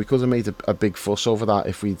there. We could have made a big fuss over that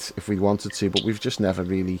if we'd wanted to, but we've just never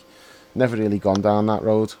really gone down that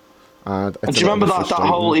road. And do you remember that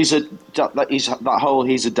whole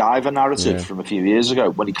he's a diver narrative from a few years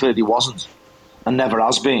ago, when he clearly wasn't and never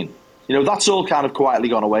has been? That's all kind of quietly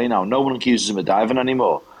gone away now. No one accuses him of diving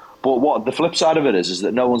anymore. But what the flip side of it is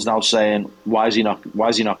that no one's now saying why is he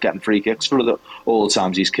not getting free kicks for all the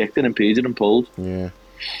times he's kicked and impeded and pulled. Yeah,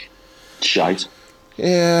 shite.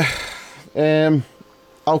 Yeah.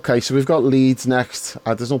 Okay, so we've got Leeds next.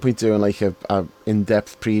 There's no point doing like a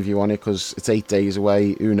in-depth preview on it because it's 8 days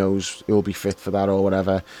away. Who knows who'll be fit for that or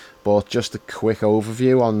whatever. But just a quick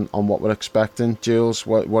overview on what we're expecting. Jules,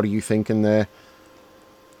 what are you thinking there?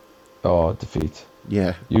 Oh, defeat.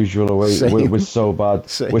 Yeah. Usual away. We're so bad.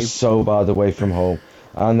 Same. We're so bad away from home.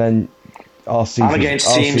 And then And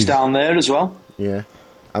against teams down there as well. Yeah.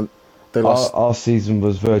 And they lost. Our season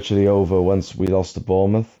was virtually over once we lost to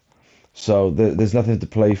Bournemouth. So there's nothing to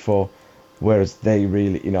play for. Whereas they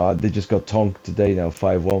really, they just got tonked today now,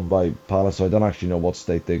 5-1 by Palace. So I don't actually know what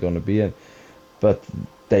state they're going to be in. But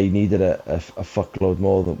they needed a fuckload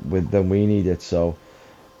more than we needed. So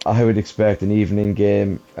I would expect an evening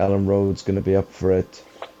game. Ellen Road's going to be up for it.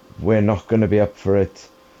 We're not going to be up for it.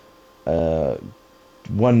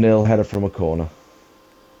 1-0 header from a corner.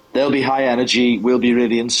 They'll be high energy. We'll be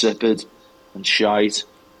really insipid and shite.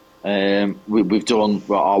 We've done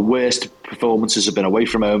our worst performances have been away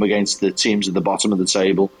from home against the teams at the bottom of the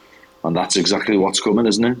table, and that's exactly what's coming,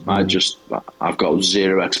 isn't it? I've got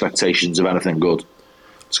zero expectations of anything good.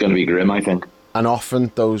 It's going to be grim, I think. And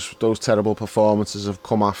often those terrible performances have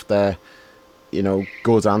come after,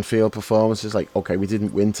 good Anfield performances. Like, okay, we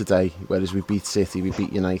didn't win today, whereas we beat City, we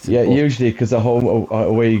beat United. Yeah, usually because a home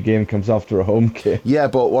away game comes after a home game. Yeah,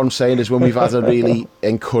 but what I'm saying is when we've had a really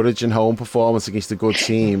encouraging home performance against a good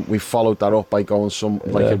team, we've followed that up by going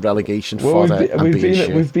a relegation fodder and being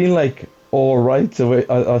shit. We've been like all right away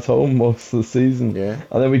at home most of the season. Yeah.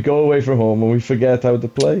 And then we go away from home and we forget how to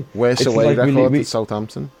play. Worst away record at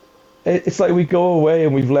Southampton. It's like we go away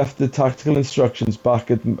and we've left the tactical instructions back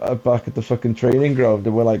at the fucking training ground,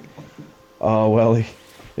 and we're like, oh well,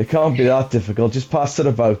 it can't be that difficult. Just pass it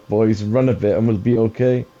about, boys, and run a bit, and we'll be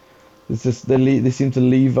okay. It's just they seem to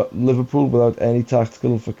leave Liverpool without any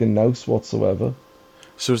tactical fucking nous whatsoever.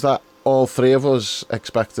 So is that all three of us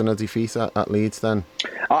expecting a defeat at Leeds then?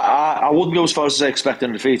 I wouldn't go as far as to say expecting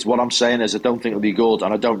a defeat. What I'm saying is I don't think it'll be good,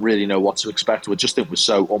 and I don't really know what to expect. I just think we're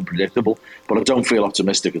so unpredictable, but I don't feel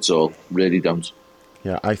optimistic at all. Really don't.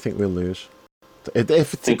 Yeah, I think we'll lose.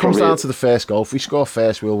 If it comes down to the first goal, if we score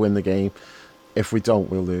first, we'll win the game. If we don't,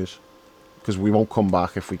 we'll lose, because we won't come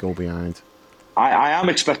back if we go behind. I am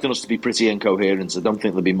expecting us to be pretty incoherent. I don't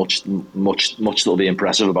think there'll be much that'll be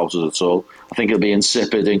impressive about us at all. I think it'll be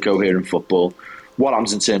insipid, incoherent football. What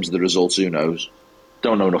happens in terms of the results, who knows?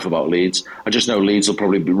 Don't know enough about Leeds. I just know Leeds will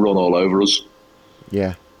probably run all over us.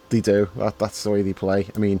 Yeah, they do. That's the way they play.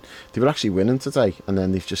 I mean, they were actually winning today, and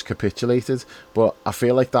then they've just capitulated. But I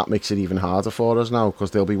feel like that makes it even harder for us now, because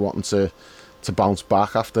they'll be wanting to bounce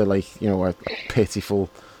back after a pitiful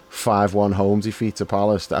 5-1 home defeat to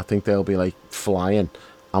Palace. I think they'll be flying,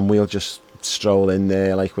 and we'll just stroll in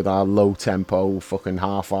there with our low tempo, fucking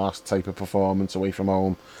half-assed type of performance away from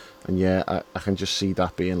home. And yeah, I can just see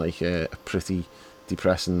that being a pretty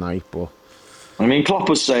depressing night. But I mean, Klopp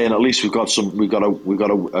was saying at least we've got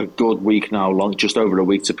a good week now, just over a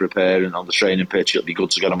week to prepare, and on the training pitch it'll be good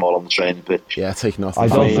to get them all on the training pitch. Yeah, take nothing. I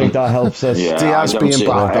don't think that helps us. Yeah, Diaz being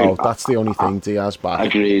back though, that's the only thing. Diaz back.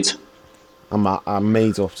 Agreed. I'm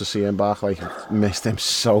made up to see him back. I've missed him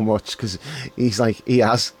so much, because he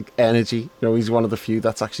has energy. He's one of the few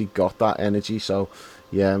that's actually got that energy. So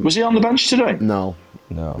yeah. Was he on the bench today? No,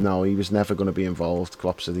 he was never going to be involved.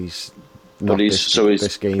 Klopp said he's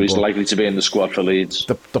this game. He's likely to be in the squad for Leeds.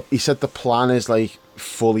 He said the plan is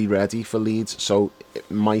fully ready for Leeds, so it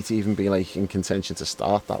might even be in contention to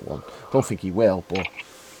start that one. Don't think he will, but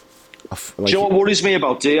do you know what worries me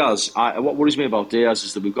about Diaz? What worries me about Diaz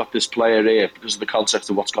is that we've got this player here, because of the context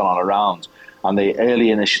of what's gone on around and the early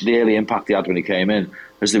impact he had when he came in,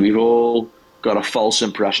 is that we've all got a false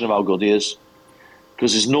impression of how good he is.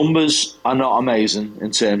 Because his numbers are not amazing in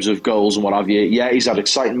terms of goals and what have you. Yeah, he's had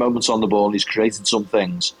exciting moments on the ball and he's created some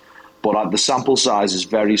things, but the sample size is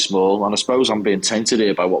very small. And I suppose I'm being tainted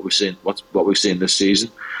here by what we've seen this season.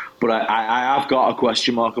 But I have got a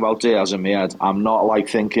question mark about Diaz in my head. I'm not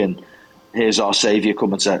thinking, here's our saviour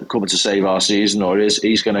coming to save our season, or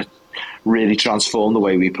he's going to really transform the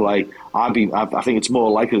way we play. I think it's more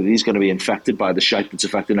likely that he's going to be infected by the shite that's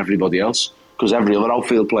affecting everybody else, because every other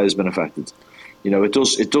outfield player has been affected.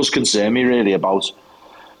 It does concern me really about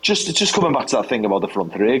just coming back to that thing about the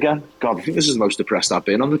front three again. God, I think this is the most depressed I've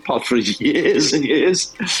been on the pod for years and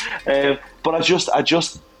years. But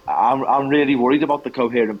I'm really worried about the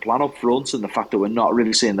coherent plan up front, and the fact that we're not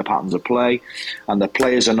really seeing the patterns of play, and the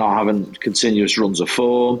players are not having continuous runs of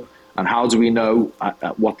form. And how do we know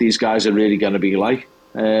what these guys are really going to be like?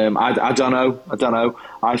 I don't know.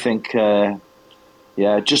 I think.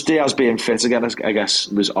 Just Diaz being fit again, I guess,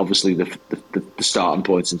 was obviously the starting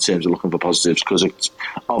point in terms of looking for positives, because it's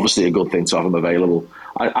obviously a good thing to have him available.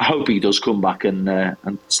 I hope he does come back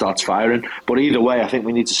and starts firing. But either way, I think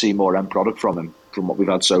we need to see more end product from him, from what we've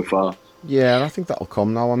had so far. Yeah, I think that'll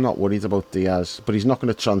come now. I'm not worried about Diaz, but he's not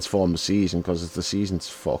going to transform the season, because the season's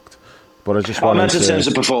fucked. But I just I want him meant in to, terms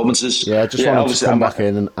of performances. yeah, I just want him to obviously, come back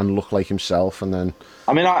in and look like himself, and then.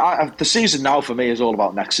 I mean, the season now for me is all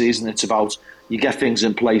about next season. It's about you get things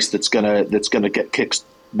in place that's gonna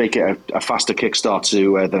make it a faster kickstart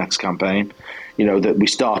to the next campaign. You know, that we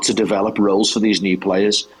start to develop roles for these new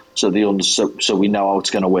players, so we know how it's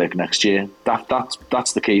going to work next year.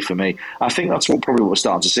 That's the key for me. I think that's probably what we're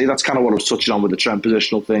starting to see. That's kind of what I was touching on with the trend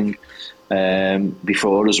positional thing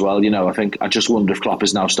before as well. You know, I just wonder if Klopp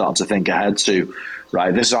is now starting to think ahead to,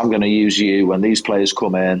 right, this is how I'm going to use you when these players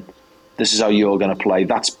come in. This is how you're going to play.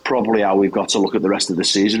 That's probably how we've got to look at the rest of the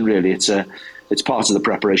season, really. It's part of the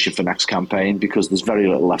preparation for next campaign because there's very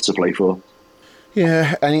little left to play for.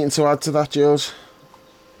 Yeah, anything to add to that, Jules?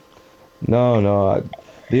 No.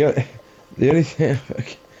 The only thing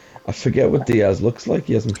I forget what Diaz looks like.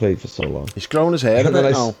 He hasn't played for so long. He's grown his hair a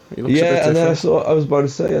bit now. He looks a bit different. And then I was about to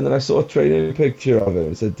say, and then I saw a training picture of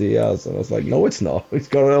him. It said Diaz, and I was like, no, it's not. He's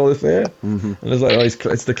got all this hair. Mm-hmm. And I was like,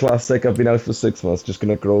 it's the classic. I've been out for 6 months, just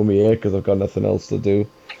gonna grow me hair because I've got nothing else to do.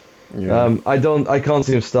 Yeah. I can't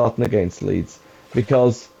see him starting against Leeds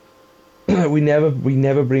because we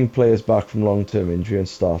never bring players back from long-term injury and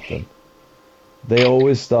start them. They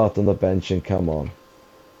always start on the bench and come on.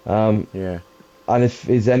 Yeah. And if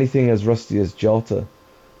he's anything as rusty as Jota,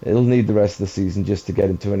 it'll need the rest of the season just to get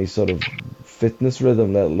into any sort of fitness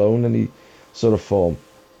rhythm, let alone any sort of form.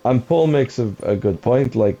 And Paul makes a good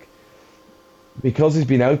point, like, because he's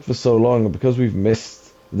been out for so long and because we've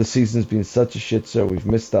missed, the season's been such a shit show, we've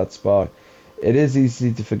missed that spark, it is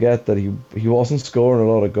easy to forget that he wasn't scoring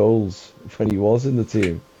a lot of goals when he was in the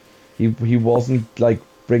team. He wasn't, like,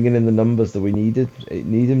 bringing in the numbers that we need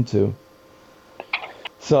him to.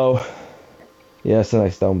 So, yeah, it's a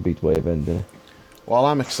nice downbeat way of ending it. Well,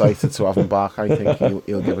 I'm excited to have him back. I think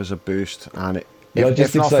he'll give us a boost. And You're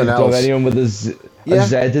just excited to have anyone with a Z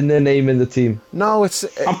in their name in the team. No,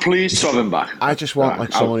 I'm pleased to have him back. I just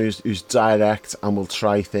want someone who's direct and will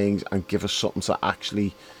try things and give us something to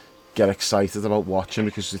actually get excited about watching,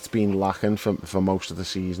 because it's been lacking for most of the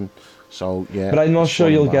season. So yeah. But I'm not sure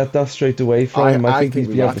you'll get that straight away from him. I think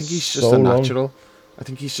he's just a natural. I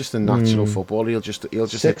think he's just a natural footballer. He'll just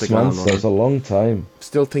hit the ground running. That's a long time.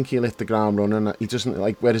 Still think he'll hit the ground running. He doesn't,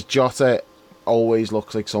 like, whereas Jota always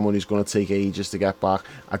looks like someone who's going to take ages to get back.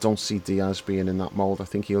 I don't see Diaz being in that mould. I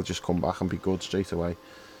think he'll just come back and be good straight away.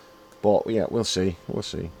 But yeah, we'll see.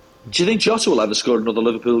 Do you think Jota will ever score another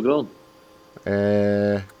Liverpool goal?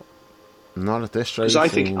 Not at this rate.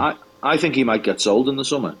 Because I think he might get sold in the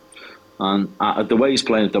summer, and the way he's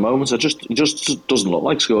playing at the moment, he just doesn't look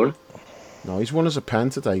like scoring. No, he's won as a pen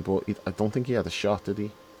today, but I don't think he had a shot, did he?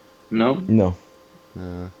 No.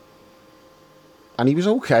 And he was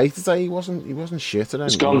okay today. He wasn't shit at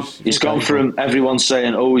any. He's gone from everyone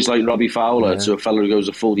saying, "Oh, he's like Robbie Fowler," to a fella who goes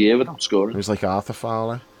a full year without scoring. He was like Arthur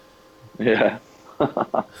Fowler. Yeah.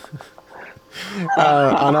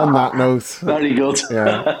 And on that note, very good.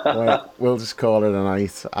 Yeah, we'll just call it a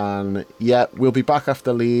night. And yeah, we'll be back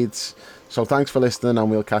after Leeds. So thanks for listening, and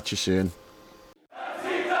we'll catch you soon.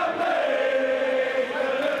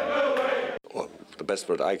 The best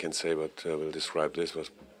word I can say, but will describe this,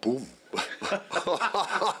 was boom.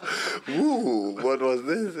 Ooh, what was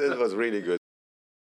this? It was really good.